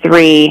she was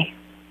 3.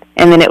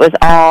 And then it was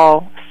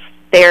all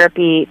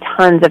therapy,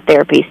 tons of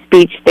therapy,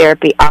 speech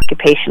therapy,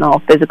 occupational,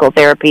 physical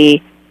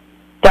therapy,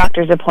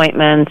 doctor's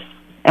appointments,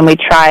 and we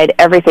tried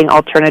everything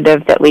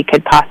alternative that we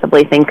could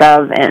possibly think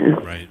of.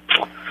 And right.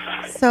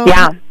 So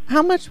yeah.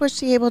 How much was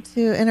she able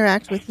to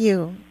interact with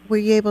you? Were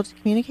you able to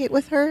communicate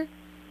with her?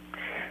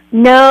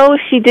 No,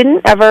 she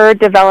didn't ever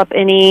develop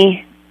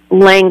any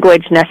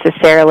language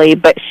necessarily,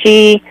 but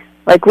she,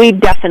 like, we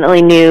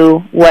definitely knew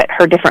what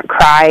her different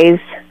cries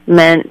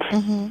meant,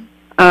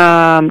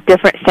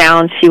 different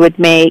sounds she would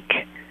make.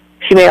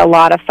 She made a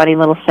lot of funny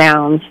little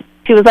sounds.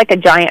 She was like a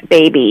giant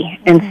baby,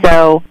 and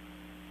so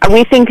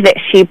we think that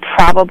she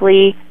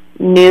probably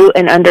knew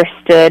and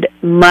understood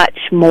much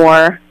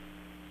more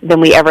than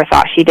we ever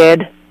thought she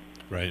did.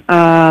 Right.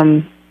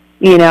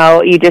 You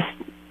know, you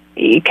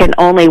can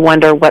only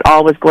wonder what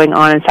all was going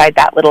on inside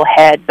that little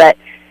head, but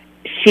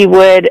she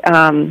would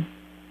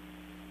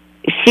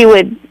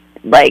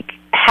like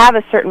have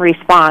a certain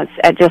response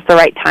at just the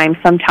right time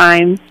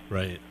sometimes.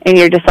 Right. And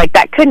you're just like,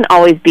 that couldn't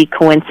always be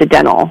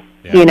coincidental.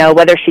 Yeah. You know,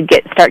 whether she'd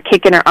start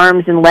kicking her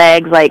arms and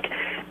legs, like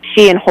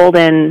she and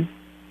Holden,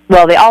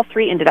 well, they all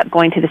 3 ended up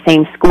going to the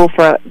same school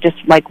for just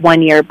like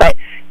 1 year, but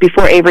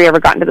before Avery ever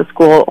got into the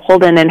school,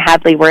 Holden and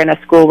Hadley were in a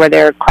school where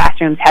their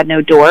classrooms had no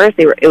doors.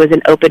 It was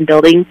an open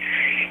building,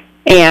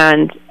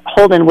 and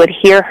Holden would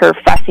hear her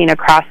fussing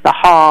across the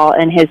hall,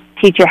 and his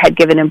teacher had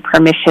given him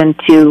permission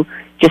to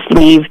just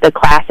leave the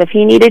class if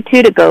he needed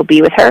to go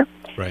be with her.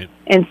 Right.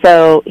 And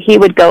so he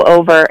would go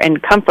over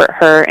and comfort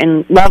her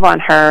and love on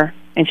her,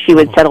 and she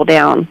would settle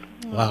down.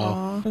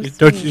 Wow.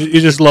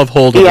 You just love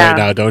Holden right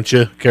now, don't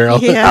you, Carol?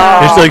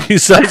 Yeah. It's like he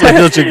sounds like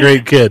such a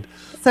great kid.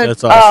 So,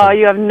 that's awesome. Oh,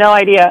 you have no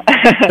idea.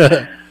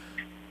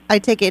 I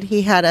take it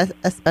he had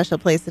a special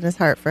place in his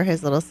heart for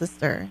his little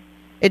sister.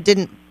 It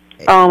didn't.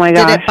 Oh my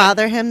gosh. Did it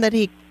bother him that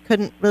he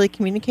couldn't really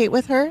communicate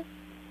with her?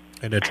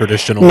 In a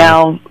traditional way?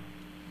 No,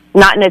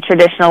 not in a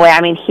traditional way.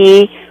 I mean,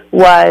 he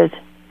was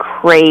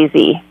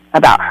crazy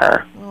about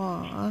her.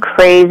 Aww.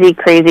 Crazy,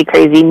 crazy,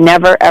 crazy.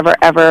 Never, ever,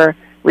 ever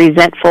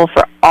resentful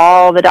for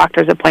all the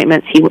doctor's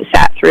appointments he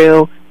sat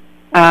through.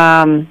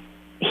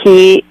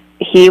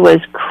 He was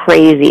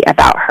crazy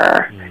about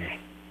her.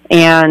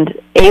 And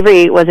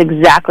Avery was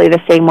exactly the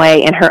same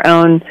way in her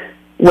own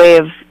way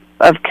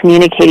of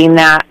communicating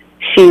that.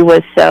 She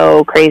was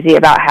so crazy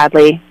about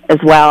Hadley as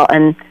well,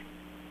 and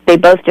they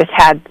both just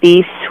had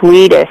the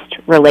sweetest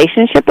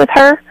relationship with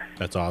her.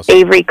 That's awesome.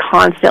 Avery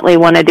constantly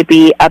wanted to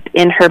be up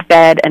in her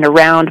bed and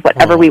around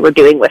whatever we were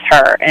doing with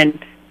her, and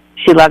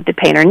she loved to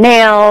paint her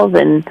nails,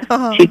 and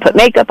she'd put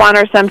makeup on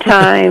her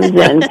sometimes.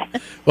 And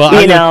well,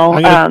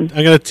 I'm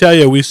going to tell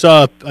you, I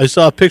saw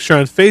a picture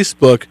on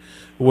Facebook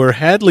where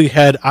Hadley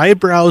had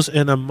eyebrows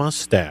and a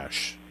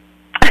mustache.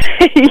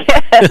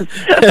 Yes,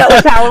 that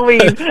was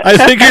Halloween.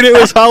 I figured it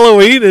was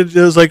Halloween, and it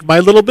was like my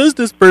little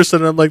business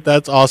person. I'm like,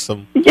 that's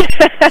awesome.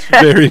 Yes.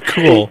 Very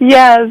cool.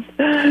 Yes,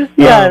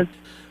 yes.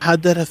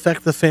 How'd that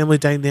affect the family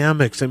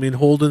dynamics? I mean,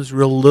 Holden's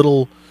real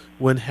little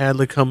when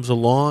Hadley comes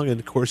along, and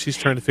of course he's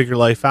trying to figure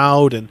life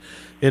out. And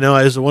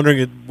I was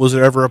wondering, was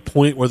there ever a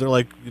point where they're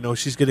like,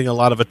 she's getting a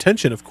lot of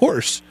attention, of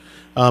course,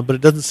 but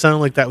it doesn't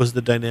sound like that was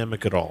the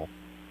dynamic at all.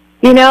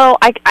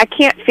 I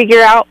can't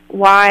figure out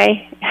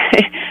why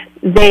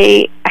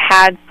they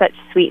had such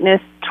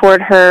sweetness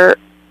toward her,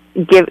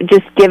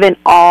 just given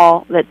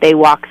all that they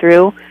walk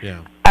through.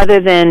 Yeah. Other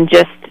than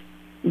just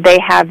they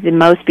have the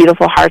most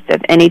beautiful hearts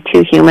of any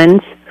 2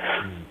 humans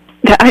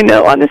that I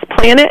know on this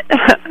planet.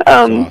 That's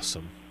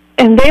awesome.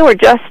 And they were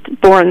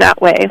just born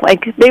that way.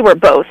 Like, they were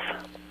both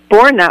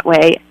born that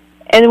way.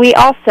 And we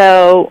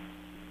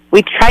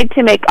tried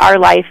to make our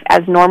life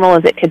as normal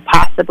as it could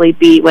possibly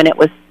be when it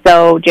was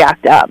so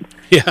jacked up.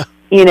 Yeah.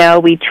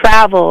 We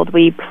traveled,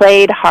 we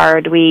played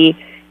hard, we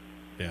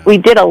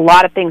did a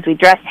lot of things. We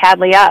dressed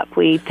Hadley up.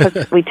 We took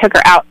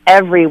her out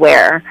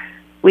everywhere.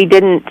 We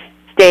didn't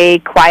stay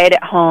quiet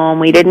at home.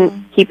 We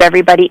didn't keep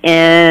everybody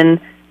in.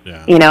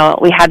 Yeah.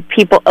 We had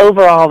people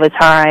over all the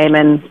time,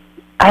 and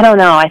I don't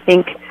know. I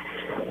think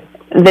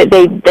that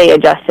they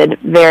adjusted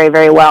very,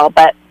 very well,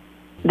 but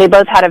they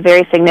both had a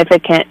very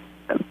significant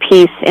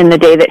piece in the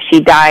day that she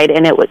died,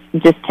 and it was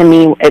just, to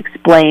me,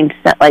 explained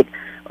that, like,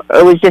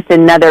 it was just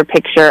another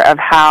picture of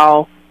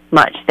how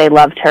much they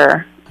loved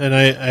her. And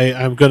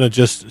I'm going to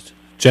just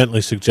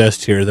gently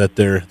suggest here that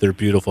their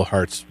beautiful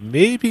hearts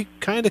maybe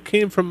kind of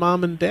came from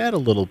Mom and Dad a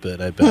little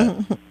bit, I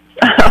bet.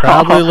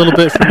 Probably a little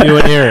bit from you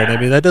and Aaron. I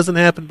mean, that doesn't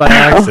happen by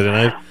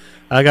accident.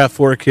 I got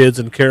 4 kids,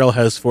 and Carol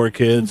has 4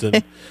 kids,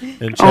 and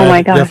Chad, oh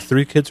my gosh. You have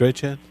 3 kids, right,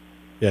 Chad?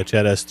 Yeah,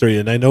 Chad has 3,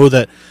 and I know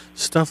that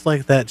stuff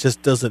like that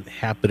just doesn't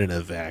happen in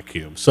a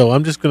vacuum. So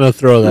I'm just going to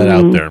throw that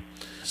out there.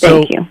 So,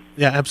 thank you.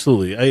 Yeah,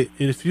 absolutely.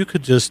 If you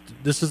could just,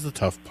 this is the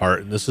tough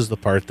part, and this is the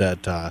part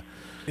that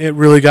it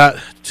really got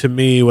to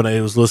me when I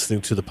was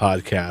listening to the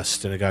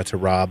podcast, and it got to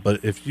Rob.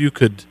 But if you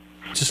could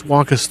just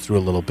walk us through a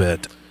little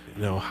bit,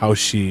 how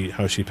she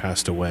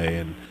passed away,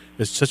 and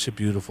it's such a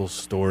beautiful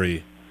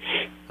story.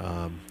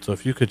 So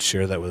if you could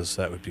share that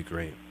would be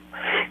great.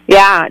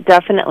 Yeah,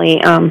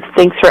 definitely.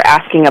 Thanks for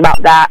asking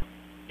about that.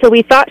 So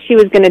we thought she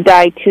was going to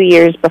die 2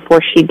 years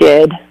before she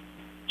did.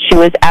 She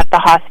was at the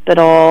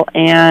hospital,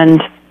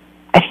 and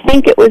I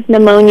think it was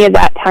pneumonia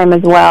that time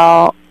as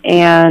well.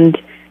 And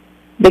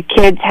the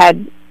kids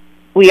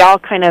we all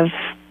kind of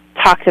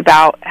talked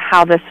about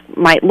how this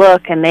might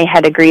look, and they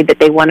had agreed that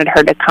they wanted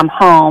her to come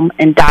home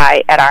and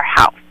die at our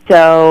house.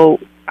 So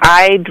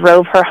I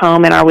drove her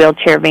home in our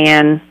wheelchair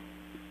van,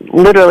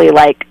 literally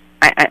like,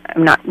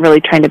 I'm not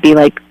really trying to be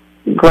like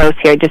gross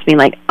here, I just mean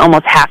like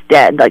almost half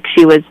dead. Like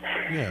she was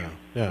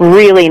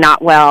really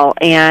not well,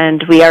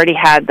 and we already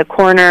had the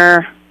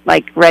coroner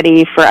like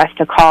ready for us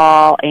to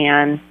call,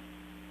 and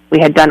we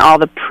had done all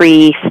the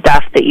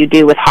pre-stuff that you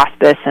do with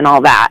hospice and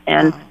all that.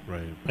 And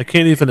right. I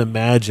can't even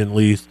imagine,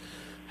 Leith,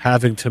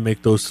 having to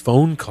make those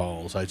phone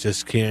calls. I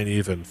just can't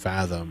even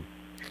fathom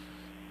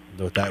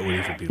what that would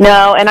even be.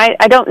 No, and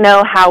I don't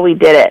know how we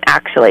did it,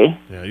 actually.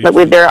 Yeah,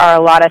 but there are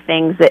a lot of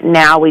things that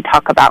now we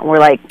talk about, and we're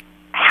like,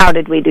 how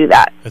did we do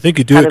that? I think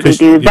you do it because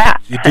you do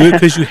it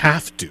because you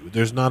have to.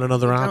 There's not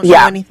another option.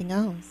 Yeah, anything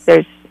else.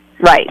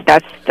 Right.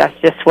 That's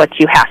just what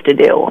you have to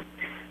do.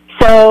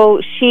 So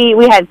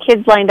we had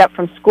kids lined up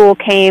from school.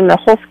 The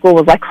whole school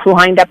was like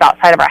lined up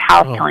outside of our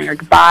house, telling her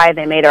goodbye.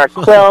 They made her a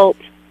quilt.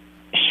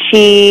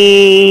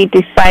 She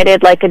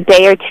decided like a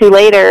day or two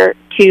later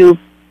to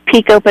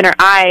peek open her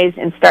eyes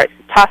and start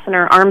tossing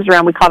her arms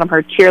around. We called them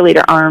her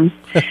cheerleader arms.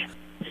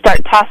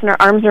 Start tossing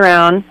her arms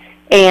around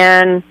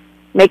and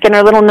making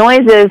her little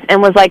noises,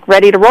 and was like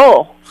ready to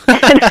roll.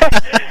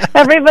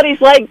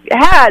 Everybody's like,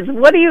 Hads,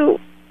 what are you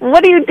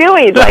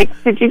doing? Like,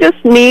 did you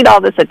just need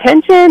all this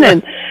attention?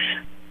 And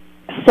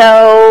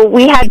so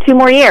we had 2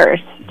 more years.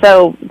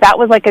 So that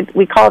was like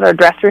we call it our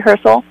dress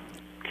rehearsal.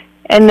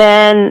 And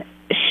then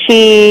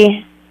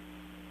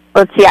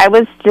I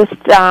was just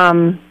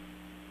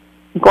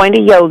going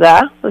to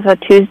yoga. It was a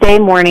Tuesday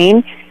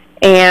morning,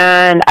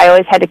 and I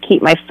always had to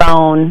keep my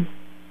phone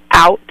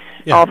out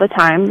all the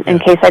time in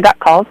case I got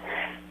calls.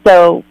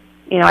 So,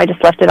 I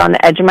just left it on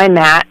the edge of my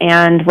mat,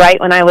 and right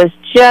when I was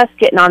just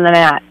getting on the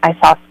mat, I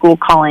saw school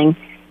calling,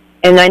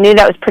 and I knew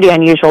that was pretty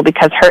unusual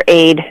because her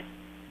aide,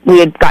 we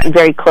had gotten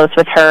very close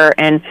with her,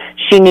 and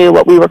she knew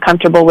what we were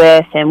comfortable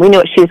with, and we knew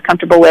what she was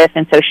comfortable with,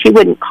 and so she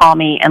wouldn't call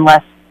me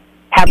unless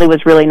Hadley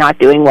was really not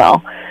doing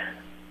well.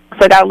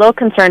 So I got a little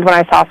concerned when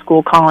I saw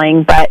school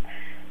calling, but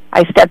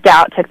I stepped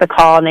out, took the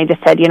call, and they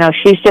just said,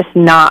 she's just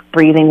not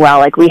breathing well.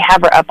 Like, we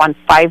have her up on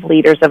 5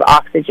 liters of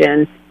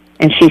oxygen,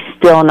 and she's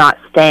still not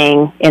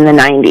staying in the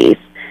 90s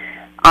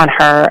on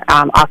her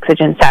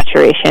oxygen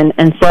saturation.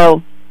 And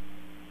so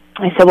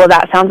I said, well,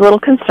 that sounds a little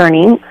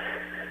concerning.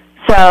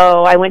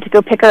 So I went to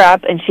go pick her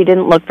up, and she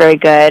didn't look very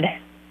good.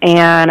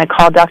 And I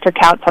called Dr.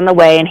 Couts on the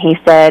way, and he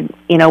said,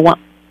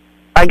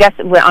 I guess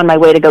it went on my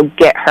way to go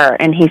get her.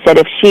 And he said,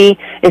 if she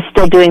is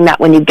still doing that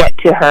when you get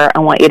to her, I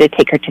want you to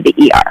take her to the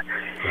ER.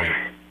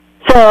 Right.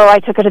 So I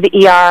took her to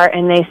the ER,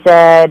 and they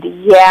said,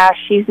 yeah,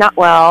 she's not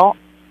well.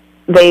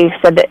 They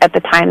said that at the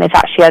time they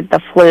thought she had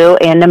the flu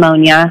and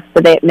pneumonia,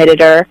 so they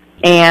admitted her,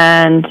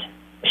 and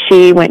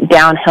she went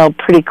downhill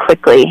pretty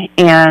quickly.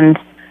 And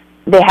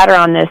they had her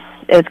on this,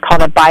 it's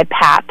called a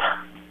BiPAP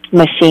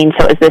machine,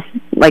 so it was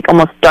this like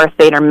almost Darth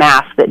Vader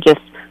mask that just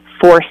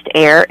forced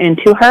air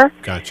into her.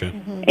 Gotcha.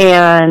 Mm-hmm.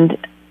 And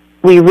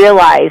we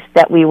realized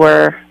that we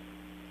were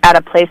at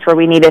a place where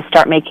we needed to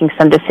start making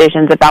some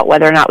decisions about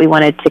whether or not we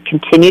wanted to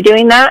continue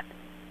doing that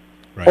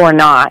or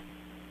not.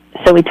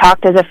 So we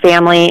talked as a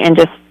family and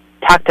just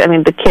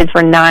the kids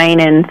were 9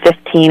 and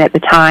 15 at the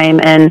time,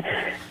 and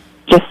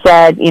just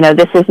said,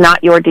 this is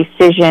not your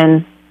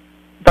decision,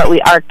 but we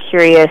are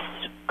curious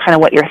kind of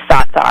what your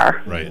thoughts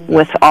are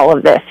with all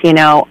of this.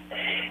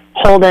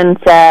 Holden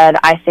said,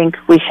 I think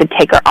we should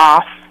take her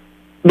off,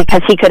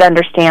 because he could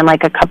understand,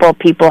 like, a couple of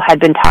people had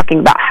been talking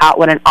about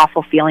what an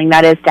awful feeling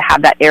that is to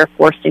have that air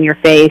forced in your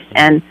face.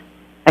 And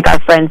like our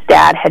friend's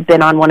dad had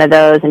been on one of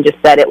those and just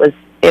said it was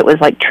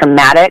like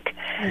traumatic.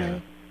 Mm-hmm.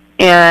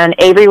 And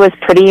Avery was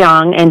pretty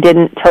young and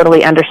didn't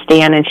totally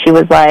understand, and she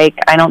was like,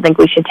 I don't think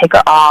we should take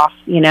her off,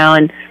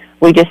 and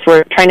we just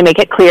were trying to make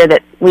it clear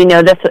that we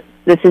know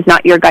this is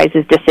not your guys'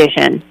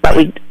 decision, but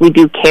we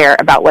do care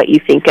about what you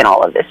think in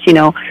all of this,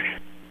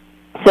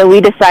 So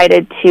we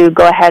decided to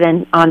go ahead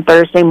and on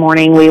Thursday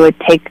morning we would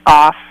take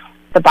off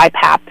the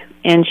BiPAP,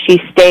 and she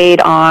stayed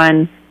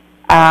on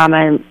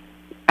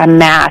a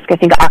mask, I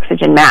think an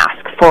oxygen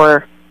mask,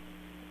 for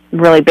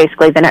really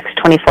basically the next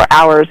 24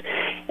 hours.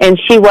 And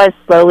she was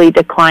slowly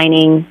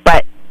declining,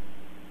 but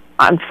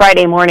on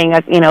Friday morning,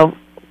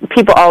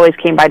 people always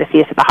came by to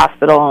see us at the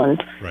hospital,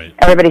 and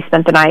everybody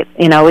spent the night.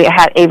 We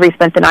had Avery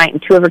spent the night,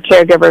 and 2 of her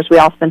caregivers, we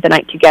all spent the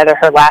night together,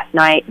 her last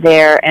night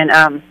there.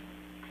 And,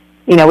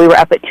 we were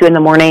up at 2 in the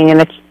morning, and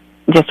it's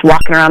just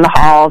walking around the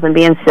halls and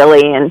being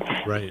silly, and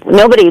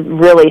nobody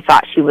really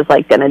thought she was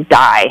like going to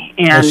die.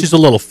 And she's a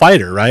little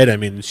fighter, right? I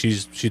mean,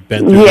 she'd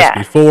been through this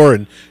before,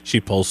 and she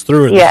pulls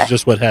through, and this is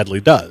just what Hadley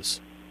does.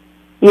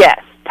 Yes,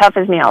 tough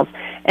as nails.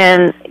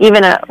 And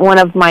even one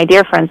of my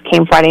dear friends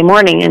came Friday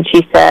morning, and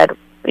she said,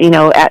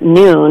 at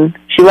noon,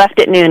 she left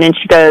at noon, and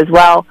she goes,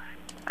 well,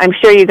 I'm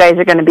sure you guys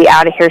are going to be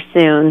out of here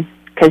soon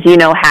because you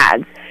know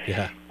Hads.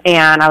 Yeah.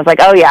 And I was like,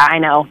 oh, yeah, I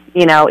know,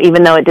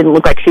 even though it didn't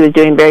look like she was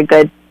doing very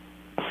good.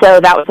 So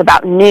that was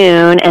about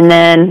noon, and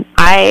then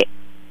I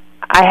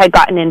had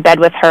gotten in bed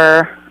with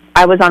her.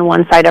 I was on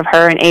one side of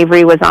her, and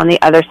Avery was on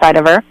the other side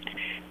of her.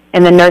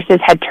 And the nurses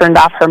had turned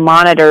off her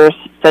monitors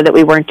so that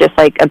we weren't just,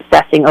 like,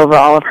 obsessing over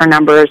all of her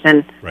numbers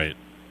and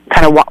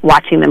kind of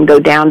watching them go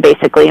down,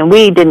 basically. And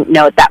we didn't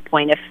know at that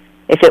point if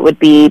it would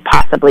be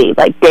possibly,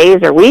 like, days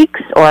or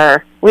weeks,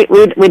 or we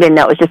didn't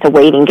know. It was just a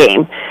waiting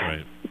game.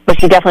 Right. But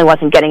she definitely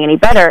wasn't getting any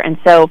better. And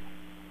so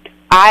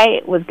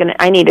I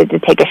needed to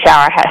take a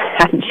shower. I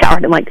hadn't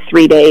showered in, like,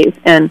 3 days.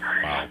 And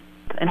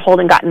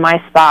Holden got in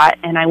my spot,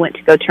 and I went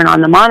to go turn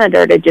on the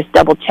monitor to just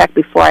double-check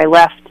before I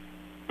left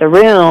the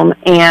room,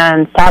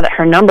 and saw that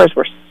her numbers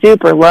were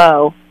super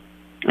low.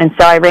 And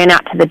so I ran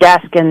out to the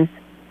desk, and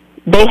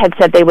they had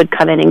said they would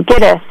come in and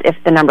get us if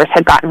the numbers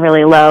had gotten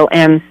really low,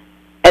 and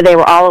they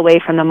were all away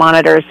from the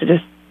monitors.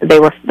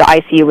 The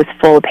ICU was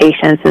full of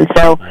patients, and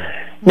so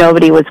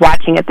nobody was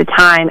watching at the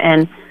time.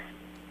 And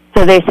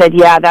so they said,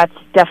 yeah, that's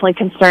definitely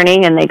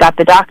concerning, and they got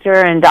the doctor,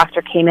 and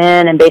doctor came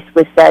in and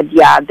basically said,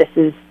 yeah, this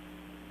is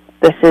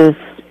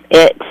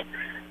it.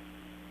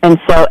 And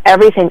so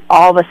everything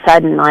all of a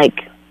sudden,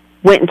 like,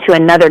 went into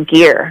another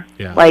gear.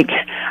 Yeah. Like,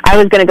 I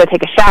was going to go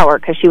take a shower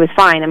because she was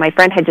fine, and my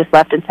friend had just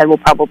left and said, we'll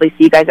probably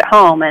see you guys at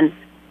home. And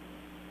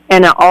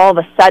all of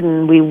a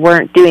sudden, we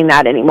weren't doing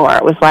that anymore.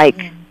 It was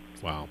like,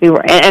 we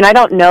were, and I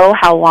don't know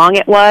how long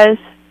it was.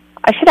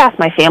 I should ask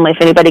my family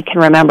if anybody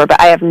can remember, but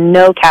I have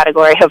no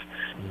category of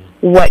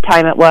what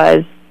time it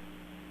was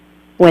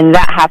when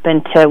that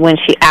happened to when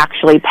she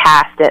actually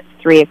passed at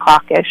 3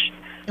 o'clock-ish.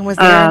 And was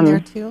Aaron there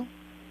too?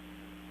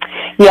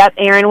 Yep,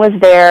 Aaron was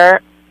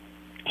there.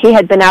 He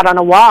had been out on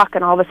a walk,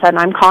 and all of a sudden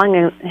I'm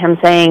calling him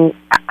saying,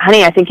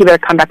 honey, I think you better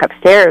come back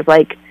upstairs.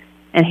 Like,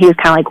 and he was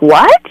kind of like,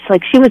 what?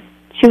 Like, she was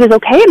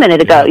okay a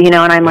minute ago, and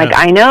I'm like,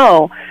 I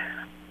know.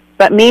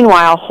 But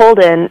meanwhile,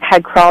 Holden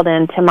had crawled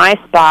into my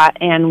spot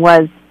and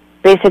was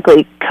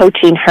basically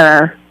coaching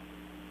her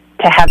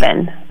to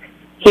heaven.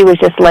 He was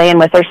just laying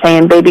with her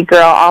saying, baby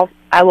girl,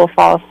 I will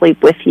fall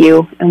asleep with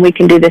you, and we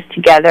can do this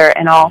together,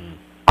 and I'll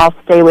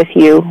stay with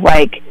you.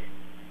 Like,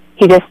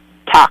 he just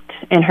talked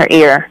in her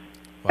ear,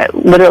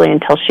 literally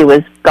until she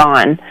was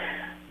gone.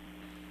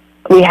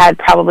 We had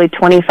probably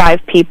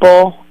 25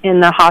 people in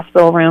the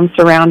hospital room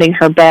surrounding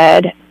her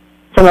bed.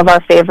 Some of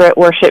our favorite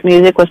worship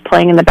music was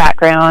playing in the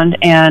background,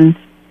 and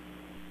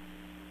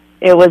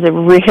it was a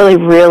really,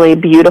 really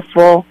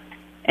beautiful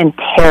and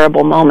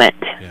terrible moment.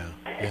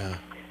 Yeah.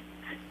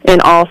 In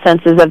all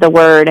senses of the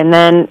word. And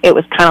then it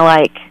was kind of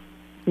like,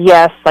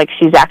 yes, like,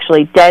 she's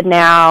actually dead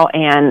now.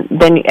 And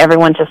then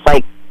everyone's just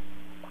like,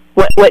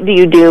 what do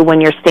you do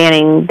when you're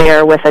standing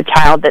there with a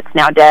child that's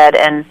now dead,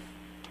 and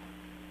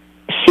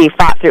she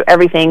fought through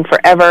everything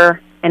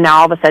forever, and now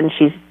all of a sudden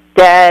she's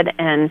dead?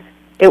 And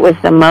it was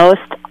the most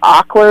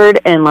awkward,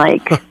 and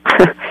like,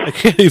 I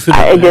can't even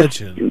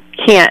imagine.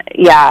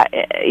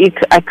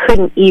 I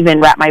couldn't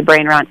even wrap my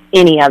brain around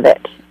any of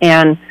it.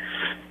 And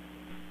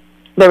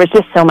there was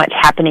just so much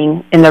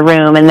happening in the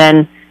room, and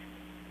then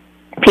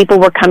people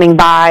were coming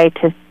by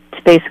to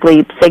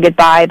basically say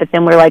goodbye, but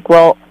then we're like,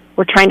 well,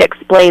 we're trying to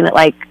explain that,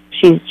 like,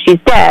 she's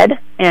dead,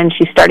 and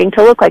she's starting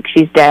to look like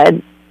she's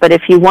dead, but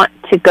if you want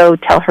to go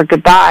tell her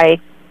goodbye,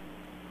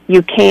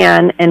 you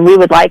can, and we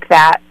would like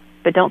that,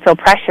 but don't feel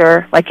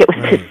pressure. Like, it was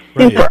just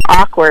super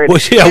awkward. Well,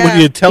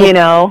 when you tell,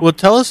 well,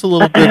 tell us a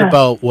little bit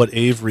about what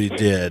Avery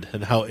did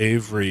and how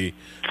Avery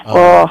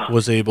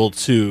was able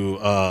to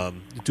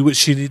do what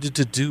she needed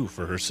to do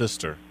for her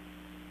sister.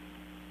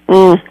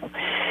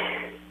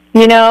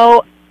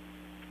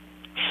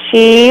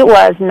 She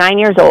was 9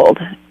 years old.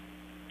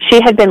 She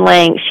had been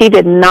she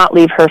did not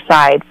leave her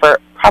side for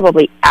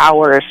probably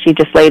hours. She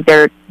just laid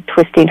there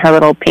twisting her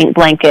little pink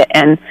blanket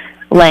and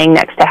laying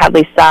next to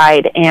Hadley's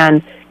side.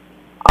 And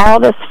all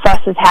this fuss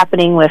is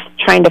happening with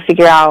trying to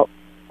figure out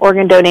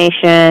organ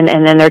donation,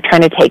 and then they're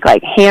trying to take,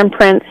 like,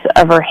 handprints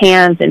of her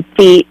hands and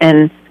feet,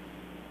 and,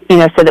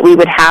 so that we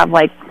would have,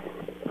 like,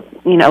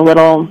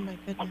 little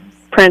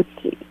prints,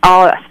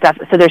 all that stuff.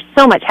 So there's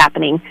so much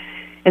happening.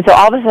 And so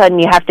all of a sudden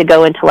you have to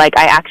go into, like,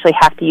 I actually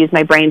have to use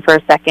my brain for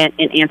a second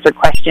and answer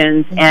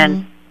questions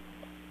and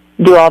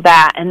do all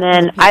that. And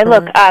then I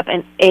look up,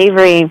 and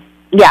Avery,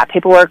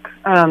 paperwork.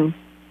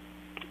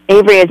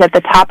 Avery is at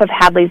the top of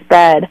Hadley's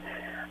bed,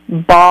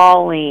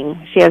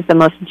 bawling. She has the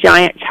most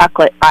giant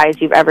chocolate eyes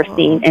you've ever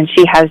seen, and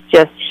she has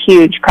just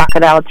huge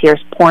crocodile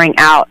tears pouring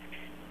out.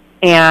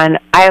 And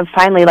I have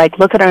finally, like,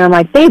 look at her, and I'm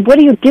like, babe, what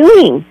are you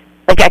doing?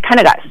 Like, I kind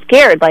of got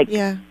scared. Like,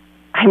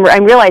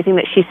 I'm realizing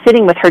that she's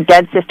sitting with her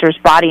dead sister's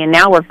body, and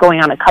now we're going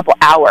on a couple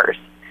hours.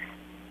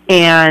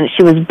 And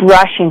she was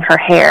brushing her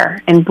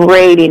hair and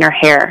braiding her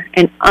hair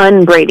and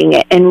unbraiding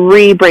it and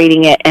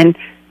rebraiding it and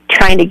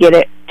trying to get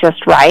it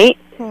just right.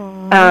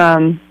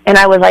 And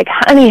I was like,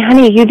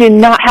 honey, you do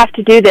not have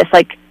to do this.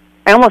 Like,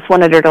 I almost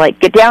wanted her to, like,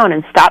 get down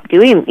and stop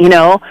doing,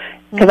 because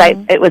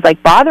it was,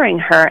 like, bothering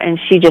her. And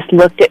she just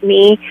looked at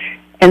me,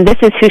 and this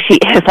is who she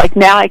is. Like,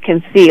 now I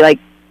can see, like,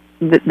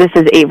 this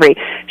is Avery.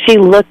 She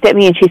looked at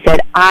me and she said,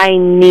 I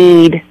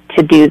need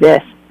to do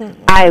this.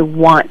 I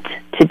want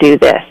to do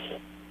this.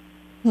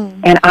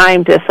 And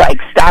I'm just like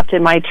stopped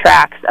in my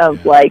tracks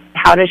of like,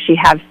 how does she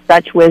have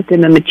such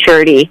wisdom and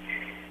maturity?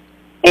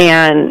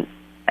 And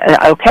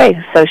okay,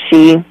 so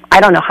I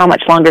don't know how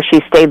much longer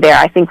she stayed there.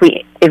 I think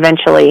we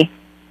eventually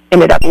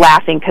ended up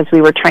laughing because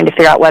we were trying to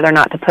figure out whether or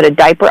not to put a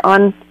diaper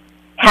on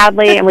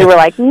Hadley, and we were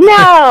like,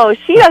 no,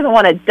 she doesn't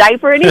want a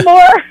diaper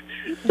anymore.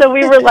 So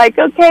we were like,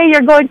 okay,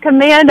 you're going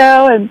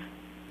commando, and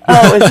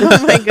it was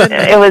just, my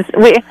goodness. It was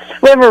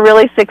we have a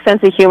really sick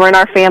sense of humor in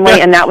our family,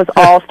 and that was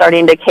all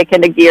starting to kick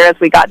into gear as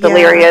we got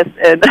delirious.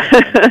 And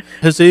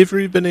has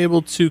Avery been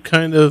able to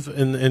kind of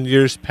in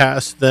years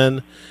past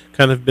then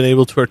kind of been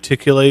able to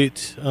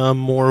articulate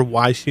more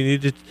why she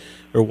needed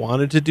or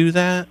wanted to do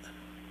that?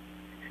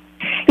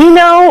 You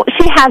know,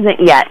 she hasn't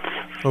yet.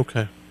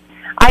 Okay.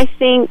 I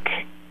think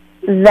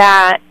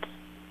that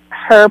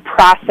her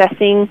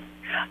processing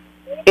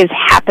is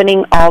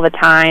happening all the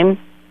time,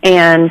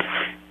 and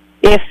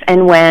if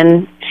and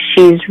when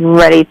she's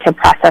ready to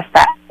process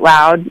that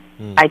loud,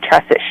 I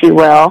trust that she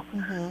will.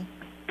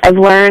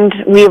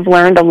 We have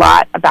learned a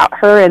lot about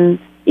her, and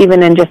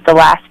even in just the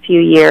last few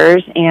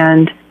years,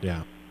 and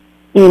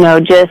you know,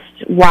 just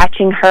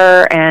watching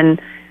her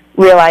and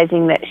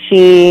realizing that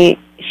she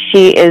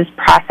is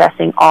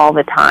processing all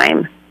the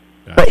time,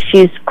 but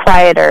she's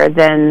quieter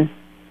than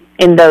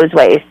in those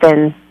ways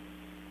than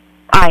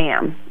I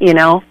am, you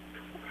know?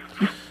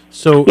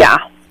 So,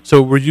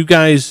 So were you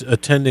guys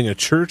attending a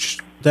church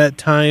that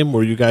time?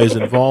 Were you guys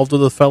involved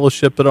with a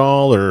fellowship at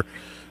all? Or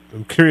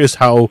I'm curious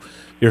how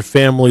your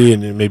family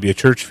and maybe a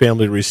church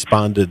family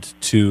responded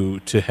to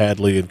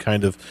Hadley and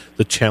kind of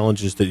the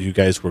challenges that you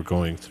guys were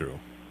going through.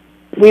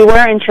 We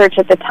were in church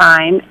at the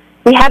time.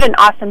 We had an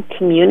awesome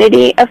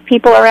community of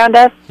people around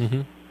us.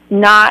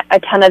 Not a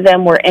ton of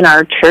them were in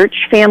our church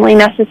family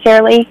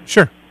necessarily.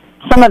 Sure.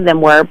 Some of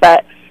them were,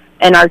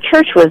 and our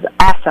church was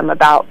awesome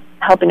about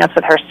helping us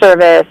with her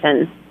service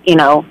and, you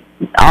know,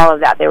 all of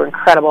that. They were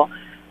incredible.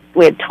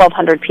 We had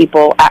 1,200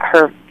 people at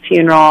her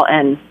funeral,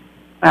 and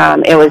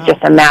it was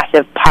just a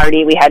massive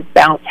party. We had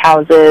bounce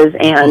houses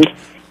and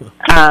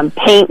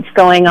paints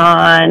going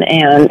on,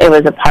 and it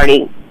was a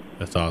party.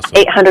 That's awesome.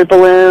 800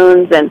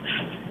 balloons,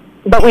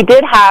 but we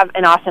did have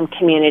an awesome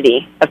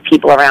community of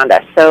people around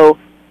us. So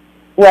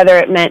whether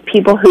it meant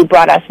people who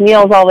brought us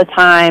meals all the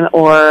time,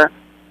 or,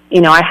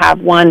 you know, I have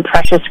one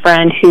precious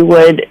friend who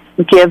would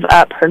give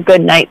up her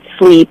good night's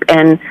sleep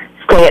and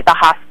stay at the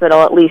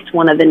hospital at least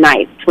one of the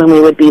nights when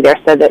we would be there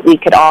so that we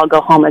could all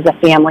go home as a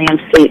family and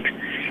sleep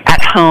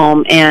at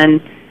home.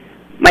 And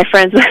my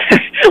friends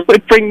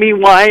would bring me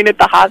wine at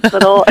the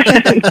hospital,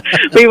 and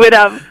we would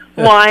have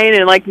wine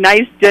and like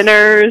nice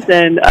dinners,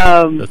 and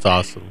that's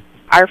awesome.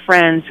 Our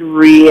friends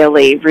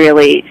really,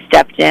 really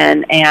stepped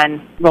in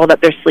and rolled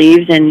up their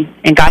sleeves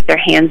and got their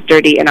hands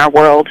dirty in our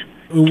world.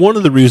 One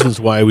of the reasons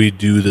why we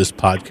do this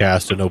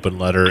podcast, An Open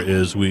Letter,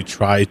 is we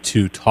try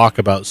to talk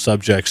about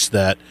subjects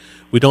that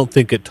we don't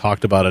think get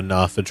talked about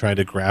enough, and trying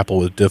to grapple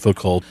with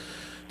difficult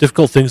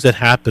things that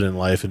happen in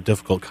life and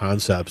difficult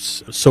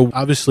concepts. So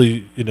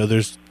obviously, you know,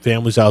 there's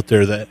families out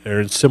there that are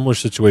in similar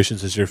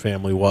situations as your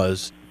family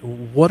was.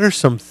 What are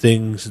some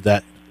things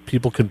that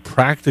people can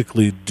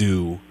practically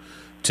do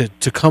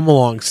to come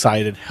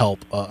alongside and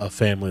help a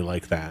family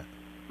like that?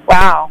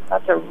 Wow,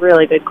 that's a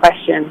really good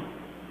question.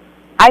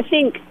 I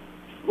think,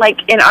 like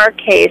in our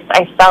case,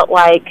 I felt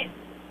like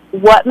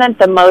what meant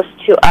the most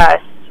to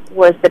us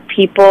was the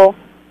people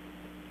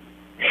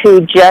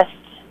who just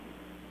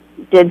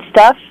did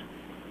stuff.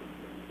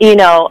 You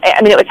know,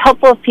 I mean, it was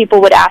helpful if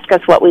people would ask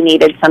us what we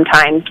needed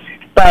sometimes,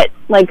 but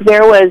like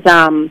there was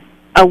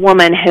a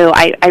woman who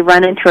I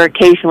run into her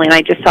occasionally, and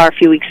I just saw her a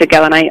few weeks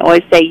ago, and I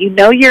always say, you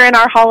know, you're in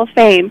our Hall of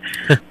Fame.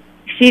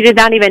 She did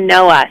not even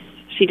know us.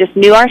 She just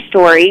knew our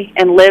story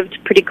and lived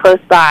pretty close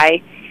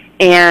by,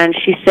 and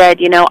she said,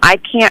 you know, I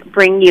can't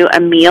bring you a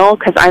meal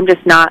because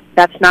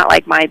that's not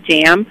like my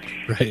jam,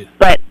 right?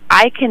 But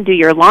I can do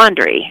your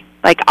laundry.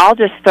 Like, I'll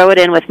just throw it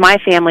in with my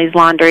family's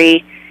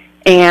laundry.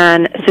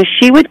 And so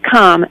she would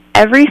come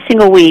every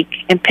single week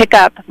and pick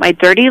up my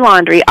dirty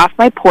laundry off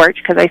my porch,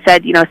 because I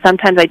said, you know,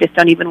 sometimes I just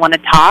don't even want to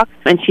talk.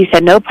 And she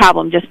said, no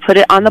problem, just put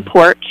it on the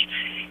porch.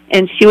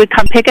 And she would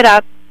come pick it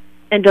up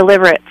and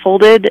deliver it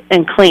folded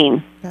and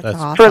clean. That's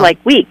awesome. For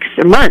like weeks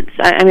or months.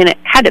 I mean, it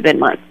had to have been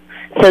months.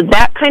 So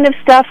that kind of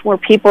stuff where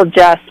people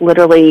just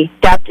literally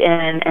stepped in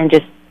and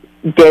just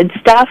did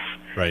stuff,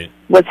 right,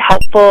 was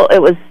helpful.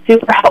 It was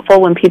super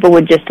helpful when people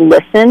would just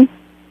listen.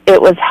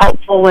 It was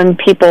helpful when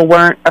people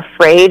weren't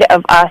afraid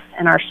of us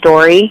and our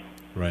story,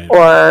 right,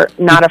 or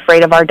not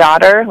afraid of our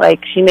daughter.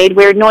 Like, she made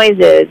weird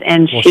noises,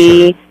 and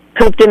she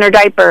pooped in her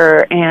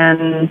diaper,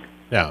 and,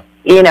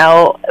 you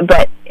know,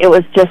 but it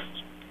was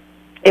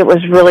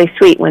really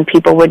sweet when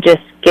people would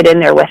just get in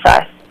there with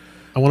us.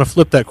 I want to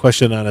flip that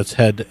question on its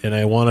head, and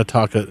I want to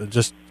talk,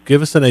 just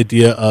give us an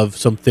idea of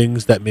some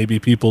things that maybe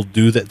people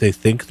do that they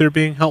think they're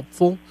being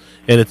helpful,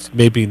 and it's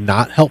maybe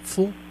not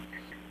helpful.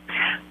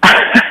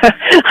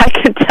 I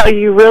could tell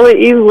you really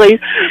easily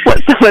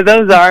what some of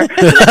those are.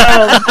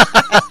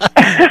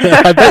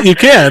 I bet you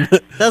can.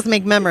 Those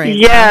make memories.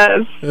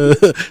 Yes.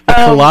 The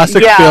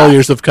classic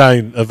failures of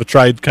a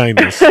tried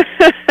kindness.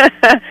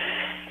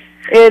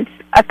 It's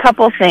a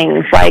couple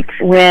things, like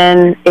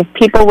if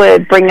people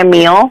would bring a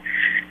meal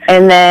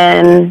and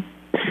then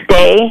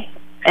stay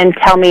and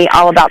tell me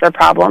all about their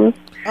problems.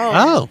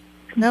 Oh.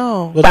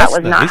 No. Well, that was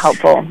not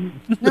helpful.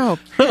 No.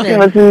 It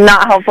was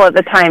not helpful at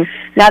the time.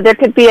 Now, there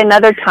could be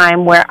another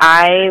time where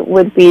I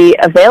would be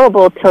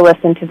available to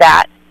listen to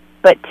that,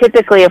 but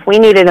typically if we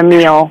needed a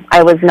meal,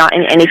 I was not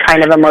in any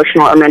kind of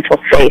emotional or mental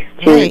space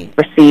to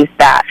receive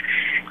that.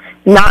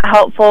 Not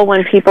helpful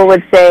when people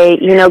would say,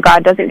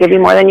 God doesn't give you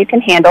more than you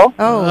can handle.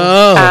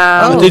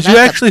 Did you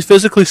actually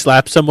physically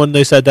slap someone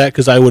they said that?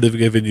 Because I would have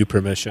given you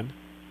permission.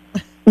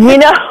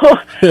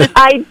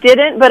 I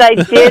didn't, but I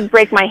did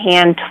break my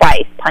hand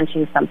twice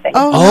punching something.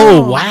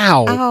 Oh,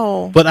 wow.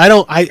 Oh. But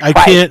I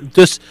can't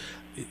just...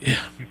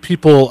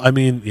 People,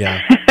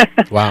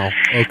 wow,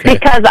 okay.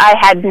 Because I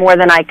had more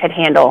than I could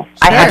handle.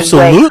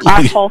 Absolutely.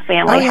 Our whole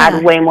family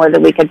had way more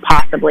than we could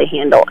possibly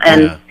handle.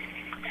 And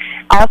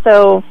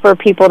also for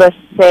people to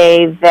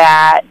say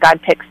that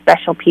God picks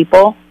special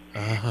people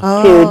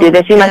to do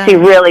this, you must be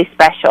really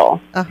special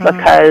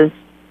because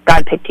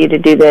God picked you to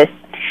do this.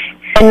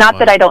 And not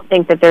that I don't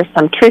think that there's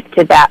some truth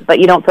to that, but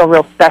you don't feel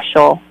real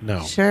special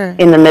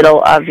in the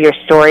middle of your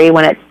story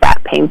when it's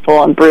that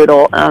painful and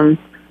brutal.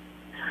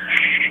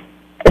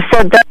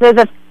 So those are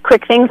the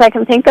quick things I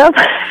can think of.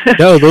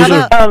 No, those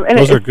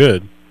are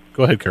good.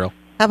 Go ahead, Carol.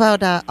 How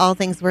about All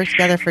Things Work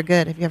Together for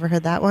Good? Have you ever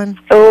heard that one?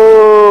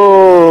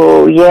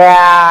 Oh,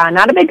 yeah.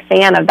 Not a big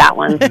fan of that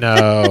one.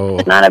 No.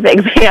 Not a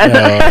big fan.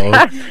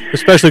 No.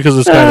 Especially because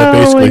it's kind of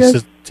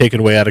basically taken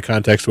away out of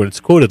context when it's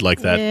quoted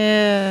like that.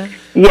 Yeah.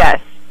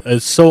 Yes.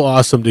 It's so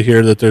awesome to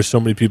hear that there's so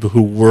many people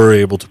who were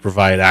able to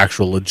provide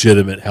actual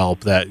legitimate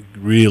help that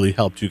really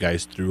helped you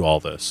guys through all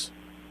this.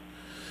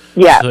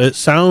 Yeah. So it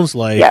sounds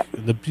like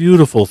the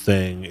beautiful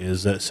thing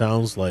is that it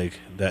sounds like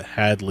that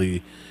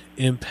Hadley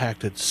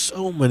impacted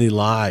so many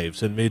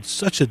lives and made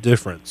such a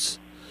difference.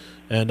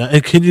 And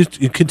it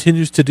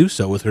continues to do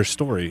so with her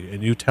story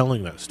and you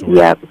telling that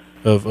story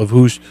of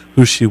who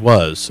she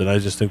was. And I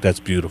just think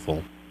that's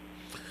beautiful.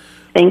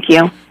 Thank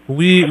you.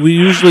 We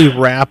usually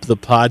wrap the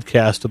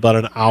podcast about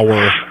an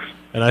hour,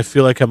 and I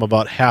feel like I'm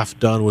about half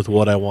done with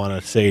what I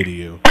want to say to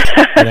you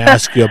and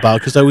ask you about,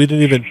 because we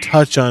didn't even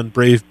touch on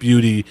Brave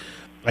Beauty.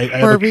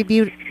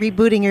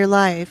 Rebooting your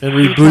life. And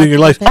rebooting your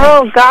life.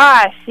 Oh,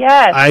 gosh,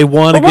 yes.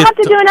 We'll have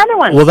to do another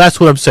one. Well, that's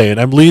what I'm saying.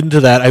 I'm leading to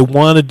that. I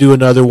want to do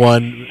another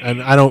one,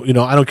 and I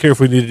don't care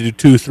if we need to do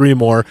 2, 3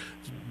 more,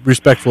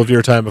 respectful of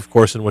your time, of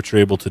course, and what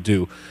you're able to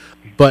do.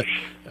 But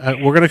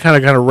we're going to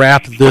kind of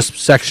wrap this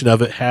section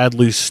of it,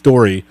 Hadley's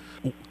story.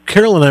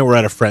 Carol and I were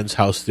at a friend's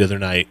house the other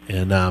night,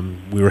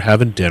 and we were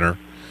having dinner.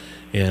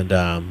 And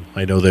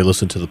I know they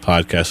listened to the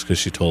podcast because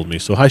she told me.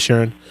 So, hi,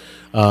 Sharon.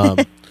 So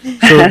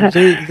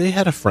they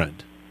had a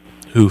friend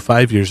who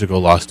 5 years ago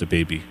lost a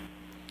baby,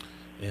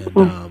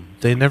 and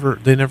they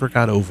never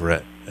got over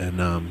it.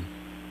 And as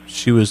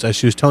she was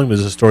telling me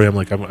this story, I'm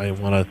like, I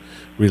want to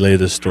relay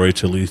this story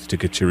to Leith to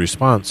get your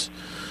response.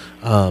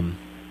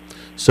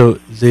 So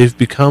they've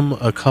become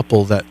a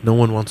couple that no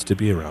one wants to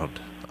be around.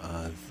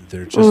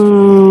 They're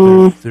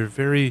just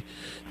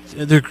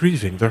they're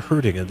grieving, they're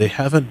hurting, and they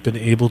haven't been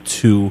able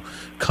to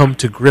come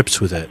to grips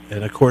with it.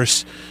 And of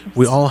course,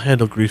 we all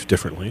handle grief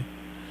differently.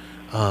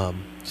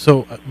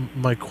 So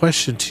my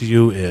question to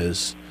you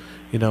is,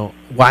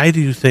 why do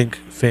you think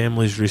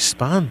families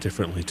respond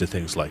differently to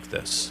things like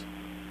this?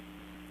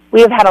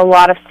 We have had a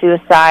lot of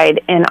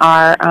suicide in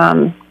our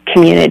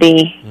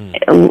community,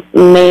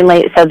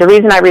 mainly. So the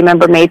reason I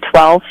remember May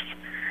 12th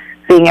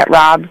being at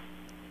Rob's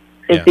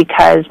is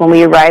because when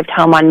we arrived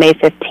home on May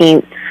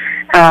 15th,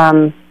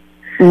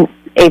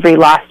 Avery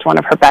lost one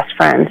of her best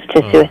friends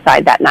to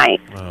suicide that night,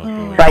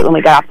 right when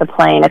we got off the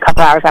plane, a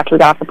couple hours after we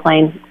got off the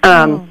plane.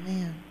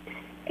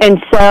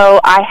 And so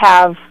I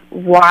have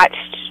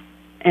watched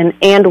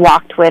and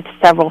walked with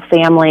several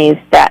families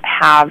that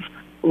have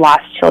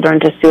lost children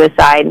to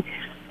suicide.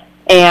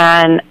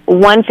 And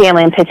one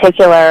family in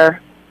particular,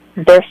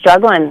 they're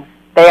struggling.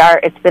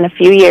 It's been a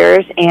few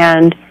years,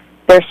 and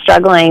they're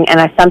struggling,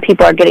 and some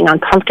people are getting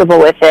uncomfortable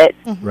with it.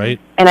 Right.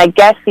 And I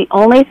guess the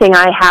only thing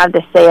I have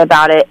to say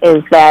about it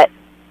is that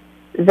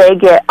they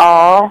get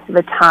all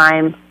the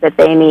time that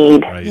they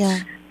need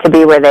to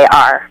be where they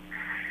are.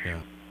 Yeah.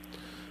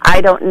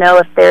 I don't know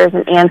if there's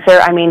an answer.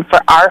 I mean,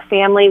 for our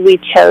family, we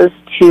chose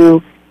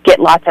to get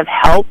lots of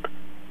help,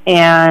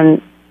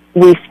 and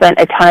we spent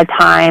a ton of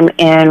time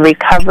in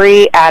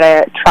recovery at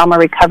a trauma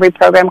recovery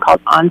program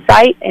called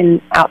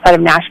Onsite outside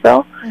of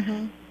Nashville.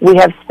 We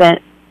have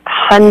spent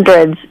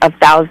hundreds of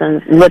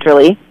thousands,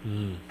 literally,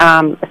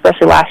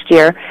 especially last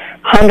year,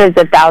 hundreds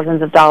of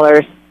thousands of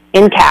dollars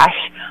in cash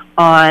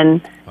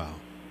on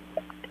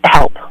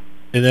help.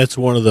 And that's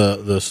one of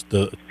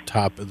the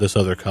top this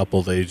other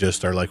couple, they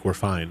just are like, we're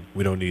fine.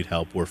 We don't need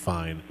help. We're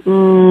fine.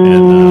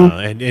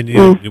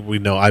 And we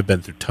know I've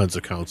been through tons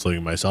of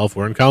counseling myself.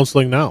 We're in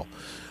counseling now.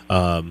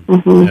 And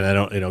I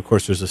don't, of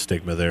course there's a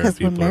stigma there. Because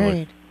we're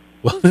married.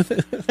 Well,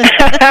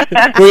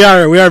 we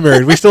are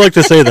married. We still like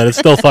to say that. It's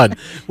still fun.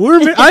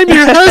 I'm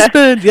your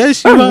husband.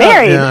 Yes, you are.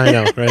 Married. Yeah, I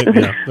know, right?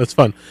 Yeah, that's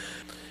fun.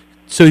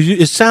 So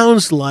it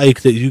sounds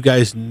like that you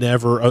guys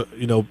never,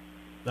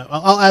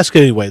 I'll ask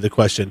anyway the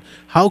question,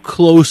 how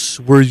close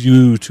were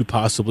you to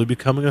possibly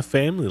becoming a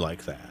family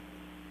like that?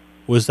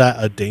 Was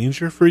that a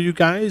danger for you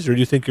guys? Or do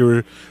you think you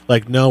were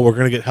like, no, we're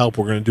going to get help.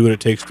 We're going to do what it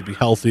takes to be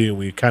healthy. And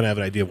we kind of have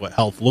an idea of what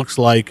health looks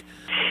like.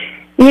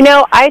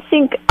 I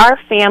think our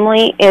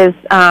family is,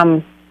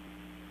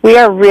 we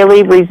are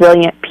really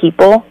resilient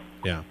people.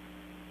 Yeah.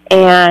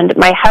 And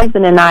my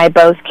husband and I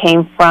both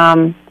came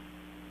from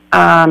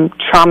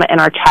trauma in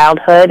our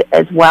childhood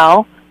as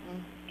well.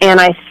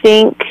 And I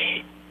think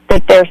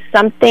that there's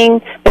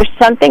something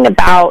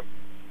about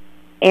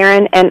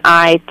Aaron and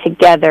I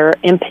together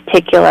in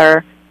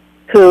particular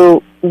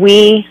who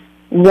we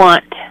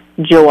want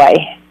joy.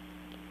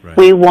 Right.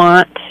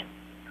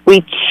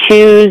 We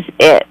choose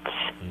it,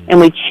 and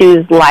we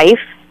choose life.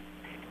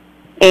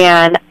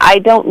 And I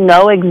don't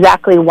know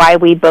exactly why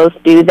we both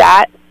do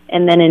that,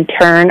 and then in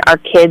turn our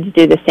kids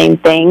do the same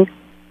thing.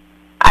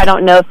 I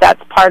don't know if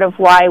that's part of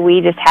why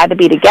we just had to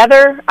be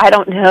together. I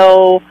don't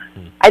know.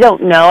 I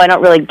don't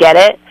really get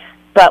it.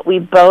 But we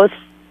both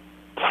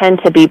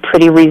tend to be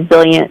pretty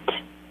resilient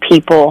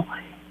people,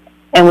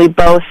 and we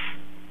both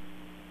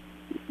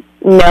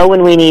know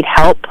when we need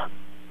help.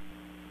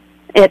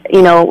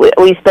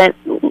 We spent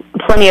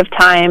plenty of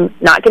time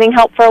not getting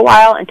help for a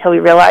while until we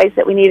realized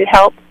that we needed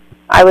help.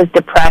 I was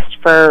depressed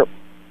for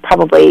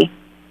probably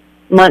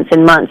months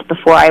and months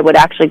before I would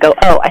actually go,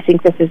 I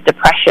think this is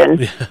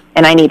depression,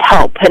 and I need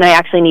help, and I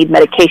actually need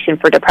medication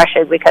for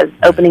depression because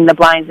opening the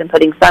blinds and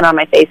putting sun on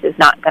my face is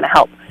not going to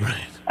help.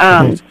 Right.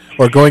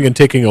 Or going and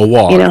taking a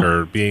walk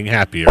or being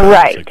happier.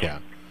 Right.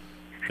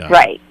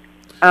 Right.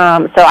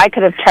 So I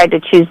could have tried to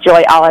choose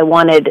joy all I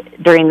wanted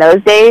during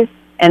those days,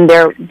 and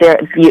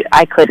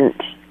I couldn't.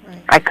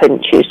 Right. I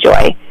couldn't choose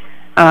joy.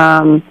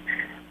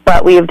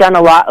 But we have done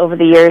a lot over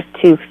the years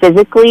to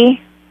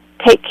physically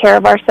take care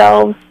of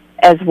ourselves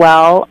as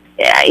well.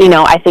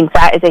 I think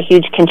that is a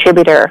huge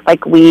contributor. I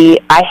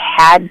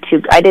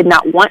did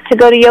not want to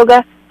go to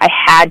yoga. I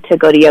had to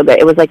go to yoga.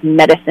 It was like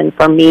medicine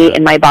for me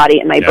and my body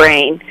and my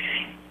brain.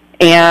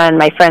 And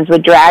my friends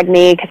would drag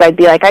me because I'd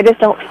be like, I just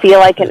don't feel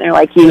like it. And they're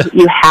like,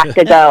 you have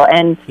to go.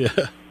 And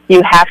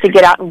you have to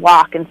get out and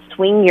walk and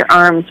swing your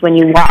arms when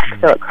you walk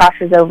so it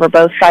crosses over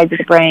both sides of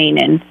the brain.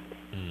 And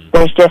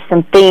there's just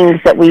some things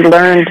that we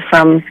learned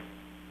from,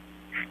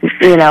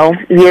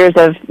 years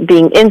of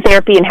being in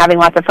therapy and having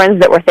lots of friends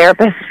that were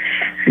therapists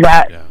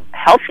that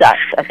helped us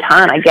a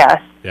ton, I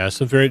guess. Yeah,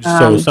 so it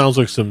sounds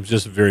like some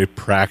just very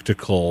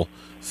practical,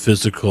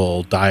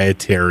 physical,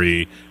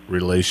 dietary,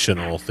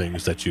 relational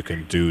things that you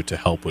can do to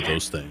help with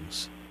those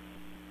things.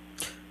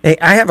 Hey,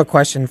 I have a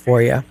question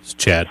for you. It's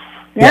Chad.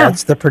 Yeah,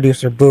 it's the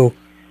producer, Boo.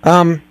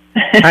 Let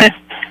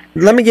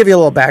me give you a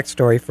little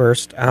backstory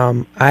first.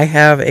 I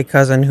have a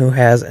cousin who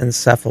has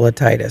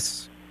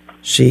encephalitis.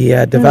 She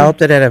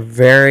developed it at a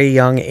very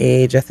young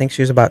age. I think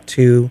she was about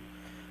 2.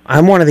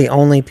 I'm one of the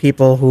only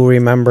people who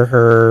remember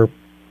her,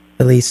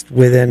 at least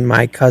within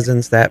my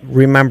cousins, that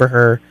remember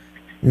her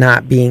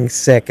not being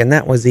sick, and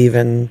that was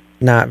even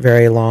not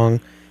very long.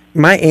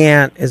 My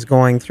aunt is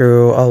going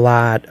through a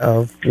lot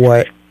of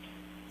what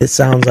it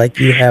sounds like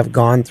you have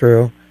gone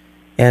through,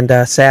 and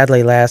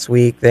sadly last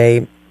week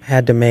they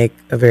had to make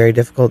a very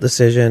difficult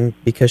decision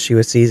because she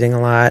was seizing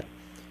a lot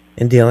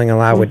and dealing a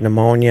lot with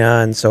pneumonia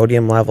and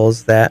sodium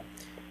levels that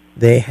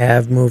they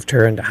have moved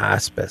her into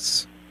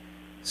hospice.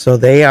 So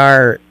they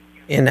are,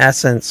 in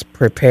essence,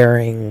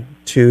 preparing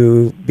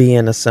to be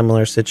in a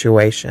similar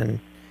situation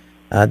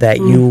that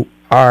you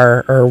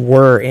are or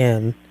were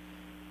in.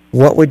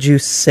 What would you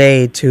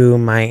say to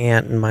my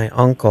aunt and my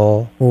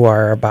uncle who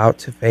are about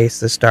to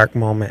face this dark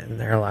moment in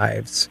their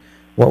lives?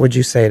 What would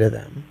you say to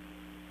them?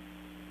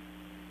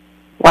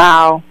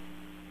 Wow.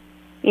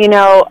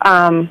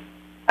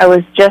 I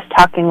was just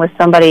talking with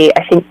somebody,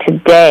 I think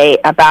today,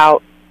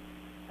 about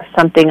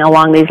something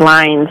along these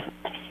lines.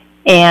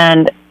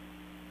 And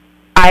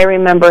I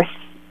remember,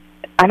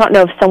 I don't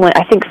know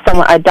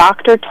if a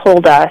doctor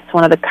told us,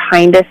 one of the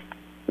kindest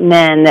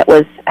men that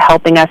was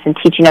helping us and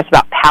teaching us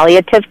about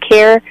palliative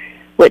care,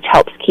 which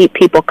helps keep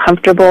people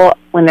comfortable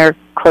when they're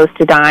close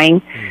to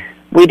dying.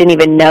 We didn't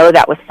even know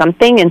that was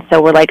something, and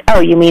so we're like,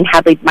 you mean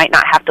Hadley might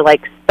not have to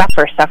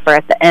suffer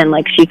at the end,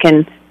 like she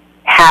can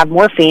have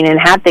morphine and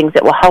have things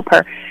that will help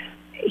her.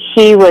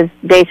 He was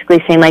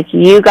basically saying,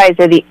 you guys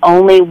are the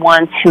only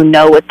ones who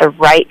know what the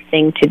right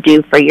thing to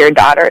do for your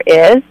daughter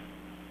is.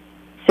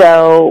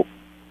 So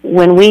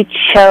when we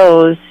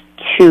chose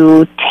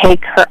to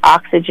take her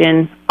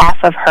oxygen off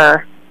of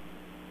her,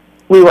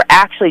 we were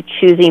actually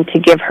choosing to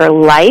give her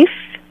life,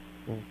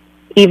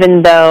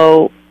 even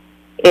though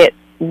it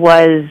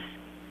could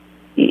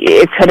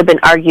have been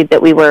argued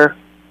that we were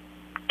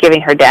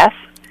giving her death.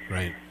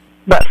 Right.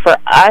 But for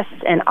us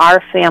and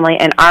our family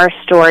and our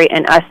story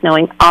and us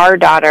knowing our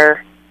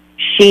daughter,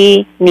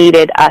 she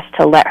needed us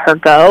to let her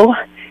go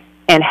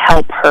and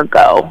help her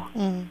go.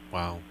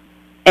 Wow.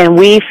 And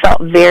we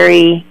felt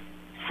very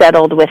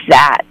settled with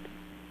that.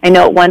 I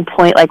know at one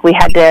point, like we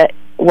had to,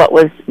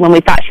 when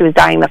we thought she was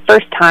dying the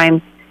first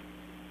time,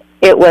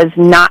 it was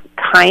not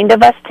kind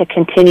of us to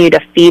continue to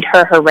feed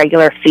her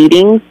regular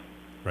feedings,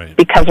 right,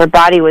 because her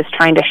body was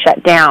trying to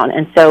shut down.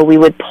 And so we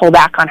would pull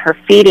back on her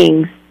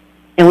feedings,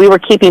 and we were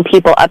keeping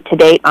people up to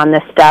date on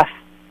this stuff.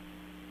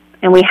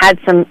 And we had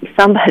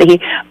somebody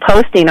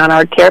posting on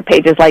our care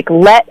pages, like,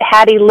 let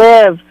Hattie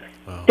live.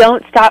 Wow.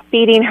 Don't stop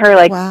feeding her.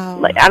 Like,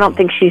 I don't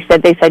think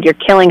they said you're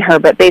killing her,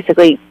 but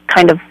basically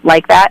kind of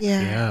like that.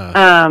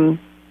 Yeah.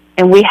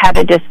 And we had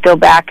to just go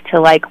back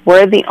to, like,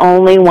 we're the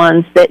only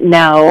ones that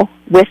know,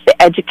 with the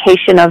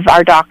education of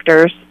our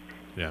doctors,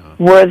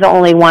 we're the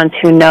only ones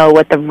who know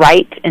what the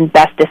right and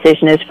best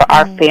decision is for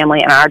our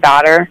family and our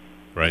daughter.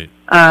 Right.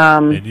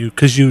 And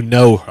because you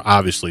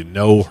obviously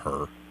know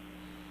her.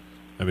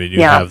 I mean,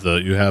 you have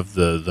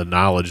the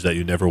knowledge that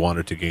you never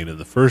wanted to gain in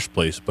the first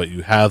place, but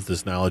you have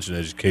this knowledge and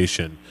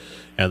education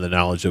and the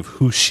knowledge of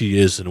who she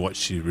is and what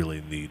she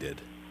really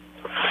needed.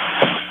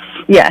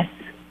 Yes.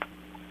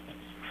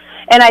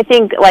 And I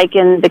think, like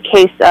in the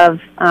case of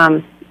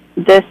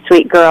this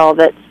sweet girl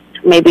that's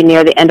maybe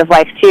near the end of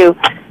life too,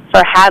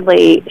 for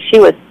Hadley, she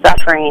was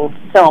suffering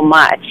so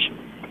much.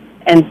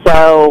 And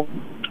so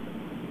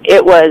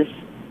it was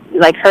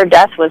like her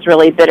death was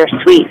really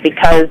bittersweet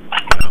because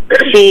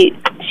she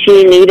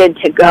needed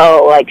to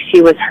go, like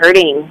she was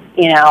hurting,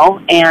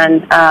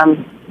 and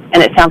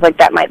it sounds like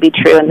that might be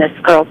true in this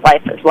girl's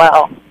life as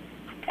well.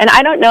 And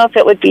I don't know if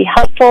it would be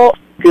helpful to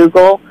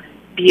Google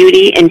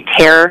Beauty and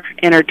Terror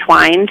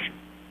Intertwined.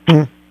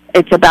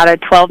 It's about a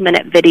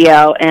 12-minute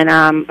video, and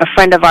a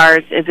friend of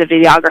ours is a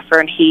videographer,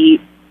 and he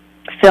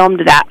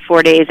filmed that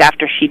 4 days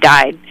after she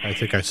died. I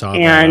think I saw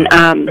that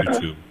on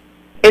YouTube.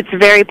 It's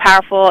very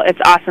powerful. It's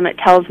awesome. It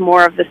tells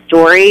more of the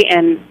story,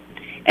 and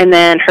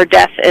then her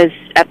death is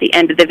at the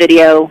end of the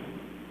video.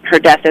 Her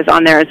death is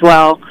on there as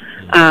well.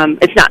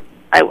 It's not,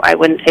 I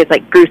wouldn't say it's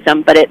like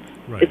gruesome, but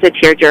it's a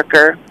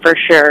tearjerker for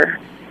sure.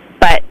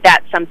 But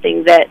that's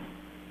something that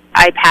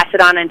I pass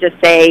it on and just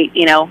say,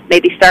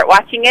 maybe start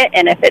watching it.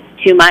 And if it's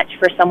too much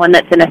for someone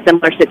that's in a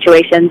similar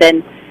situation,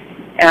 then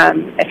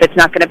if it's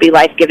not going to be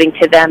life-giving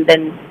to them,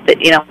 then,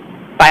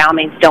 by all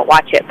means, don't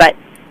watch it. But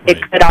it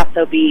could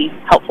also be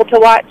helpful to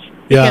watch.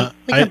 Yeah,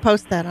 we can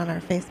post that on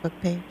our Facebook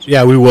page.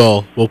 Yeah, we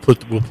will. We'll put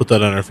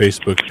that on our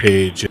Facebook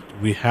page.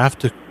 We have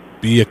to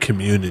be a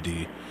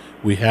community.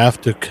 We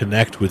have to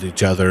connect with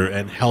each other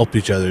and help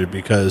each other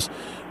because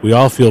we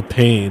all feel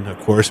pain. Of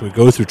course, we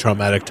go through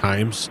traumatic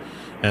times,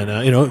 and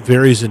it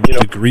varies in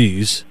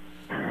degrees.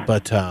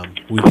 But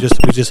we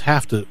just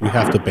have to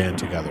band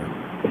together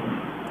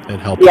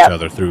and help each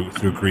other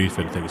through grief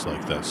and things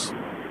like this.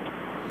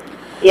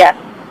 Yes.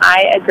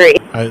 I agree.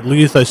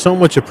 Leith, I so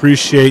much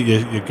appreciate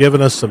you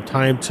giving us some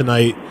time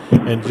tonight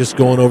and just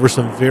going over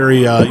some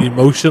very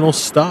emotional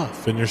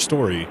stuff in your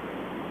story.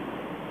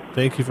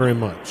 Thank you very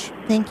much.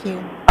 Thank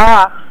you.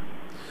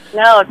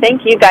 No,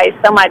 thank you guys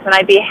so much, and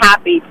I'd be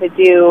happy to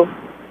do,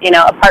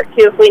 a part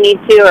 2 if we need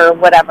to or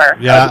whatever.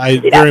 Yeah, I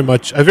very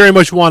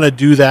much want to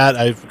do that.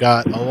 I've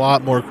got a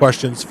lot more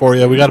questions for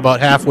you. We got about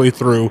halfway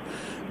through,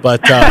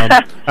 but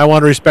I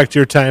want to respect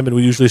your time, and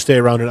we usually stay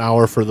around an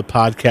hour for the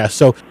podcast.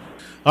 So.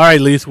 All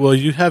right, Leith. Well,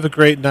 you have a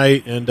great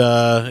night and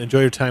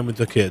enjoy your time with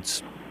the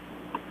kids.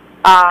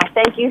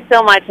 Thank you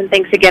so much, and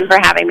thanks again for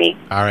having me.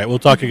 All right, we'll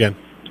talk again.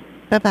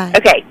 Bye-bye.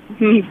 Okay.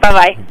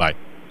 Bye-bye. Bye.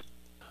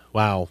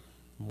 Wow.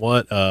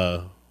 What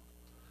a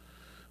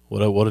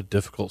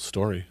difficult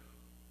story.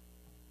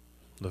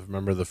 I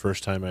remember the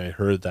first time I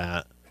heard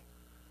that,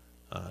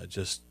 I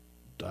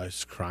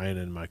was crying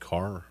in my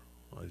car.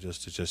 It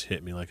just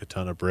hit me like a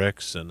ton of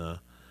bricks, and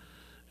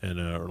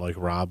like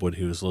Rob, when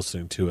he was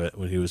listening to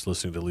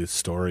Leith's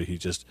story,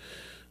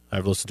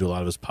 I've listened to a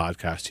lot of his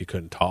podcasts. He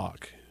couldn't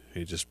talk.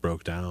 He just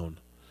broke down.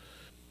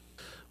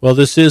 Well,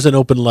 this is an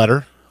open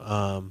letter.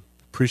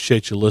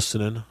 Appreciate you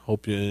listening.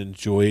 Hope you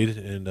enjoyed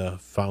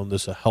and found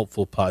this a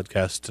helpful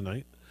podcast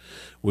tonight.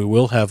 We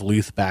will have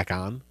Leith back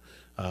on.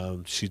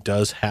 She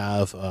does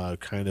have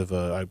kind of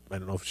I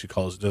don't know if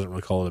doesn't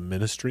really call it a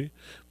ministry,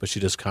 but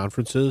she does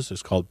conferences.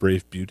 It's called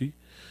Brave Beauty.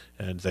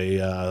 And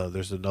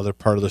there's another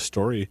part of the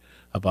story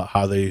about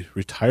how they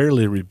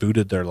entirely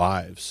rebooted their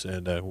lives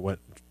and went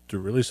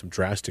through really some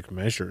drastic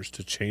measures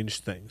to change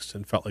things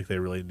and felt like they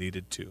really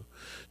needed to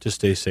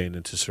stay sane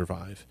and to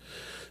survive.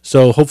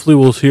 So hopefully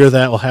we'll hear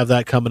that. We'll have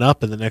that coming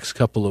up in the next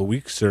couple of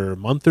weeks or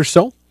month or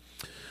so.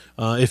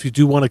 If you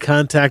do want to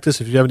contact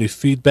us, if you have any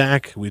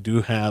feedback, we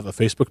do have a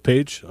Facebook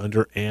page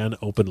under An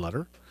Open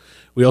Letter.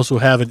 We also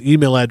have an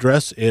email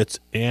address. It's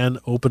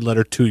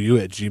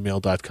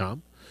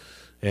anopenletter2u@gmail.com.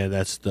 And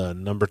that's the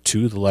number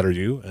 2, the letter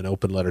U, and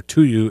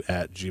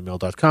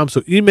openletter2u@gmail.com.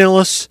 So email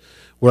us.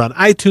 We're on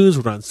iTunes.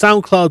 We're on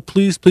SoundCloud.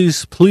 Please,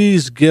 please,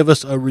 please give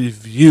us a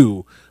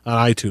review on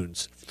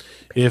iTunes.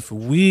 If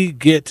we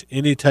get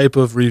any type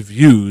of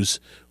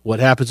reviews, what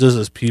happens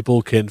is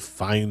people can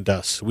find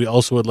us. We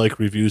also would like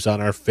reviews on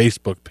our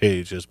Facebook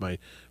page, as my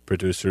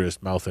producer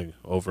is mouthing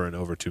over and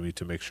over to me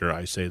to make sure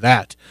I say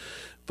that.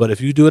 But if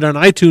you do it on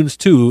iTunes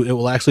too, it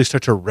will actually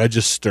start to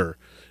register,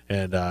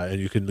 and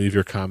you can leave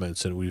your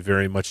comments. And we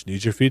very much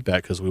need your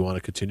feedback because we want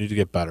to continue to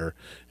get better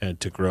and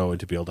to grow and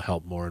to be able to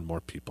help more and more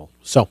people.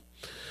 So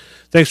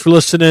thanks for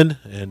listening,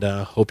 and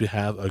hope you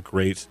have a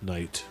great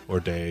night or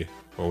day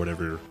or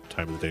whatever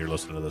time of the day you're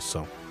listening to this.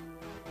 So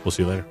we'll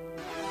see you later.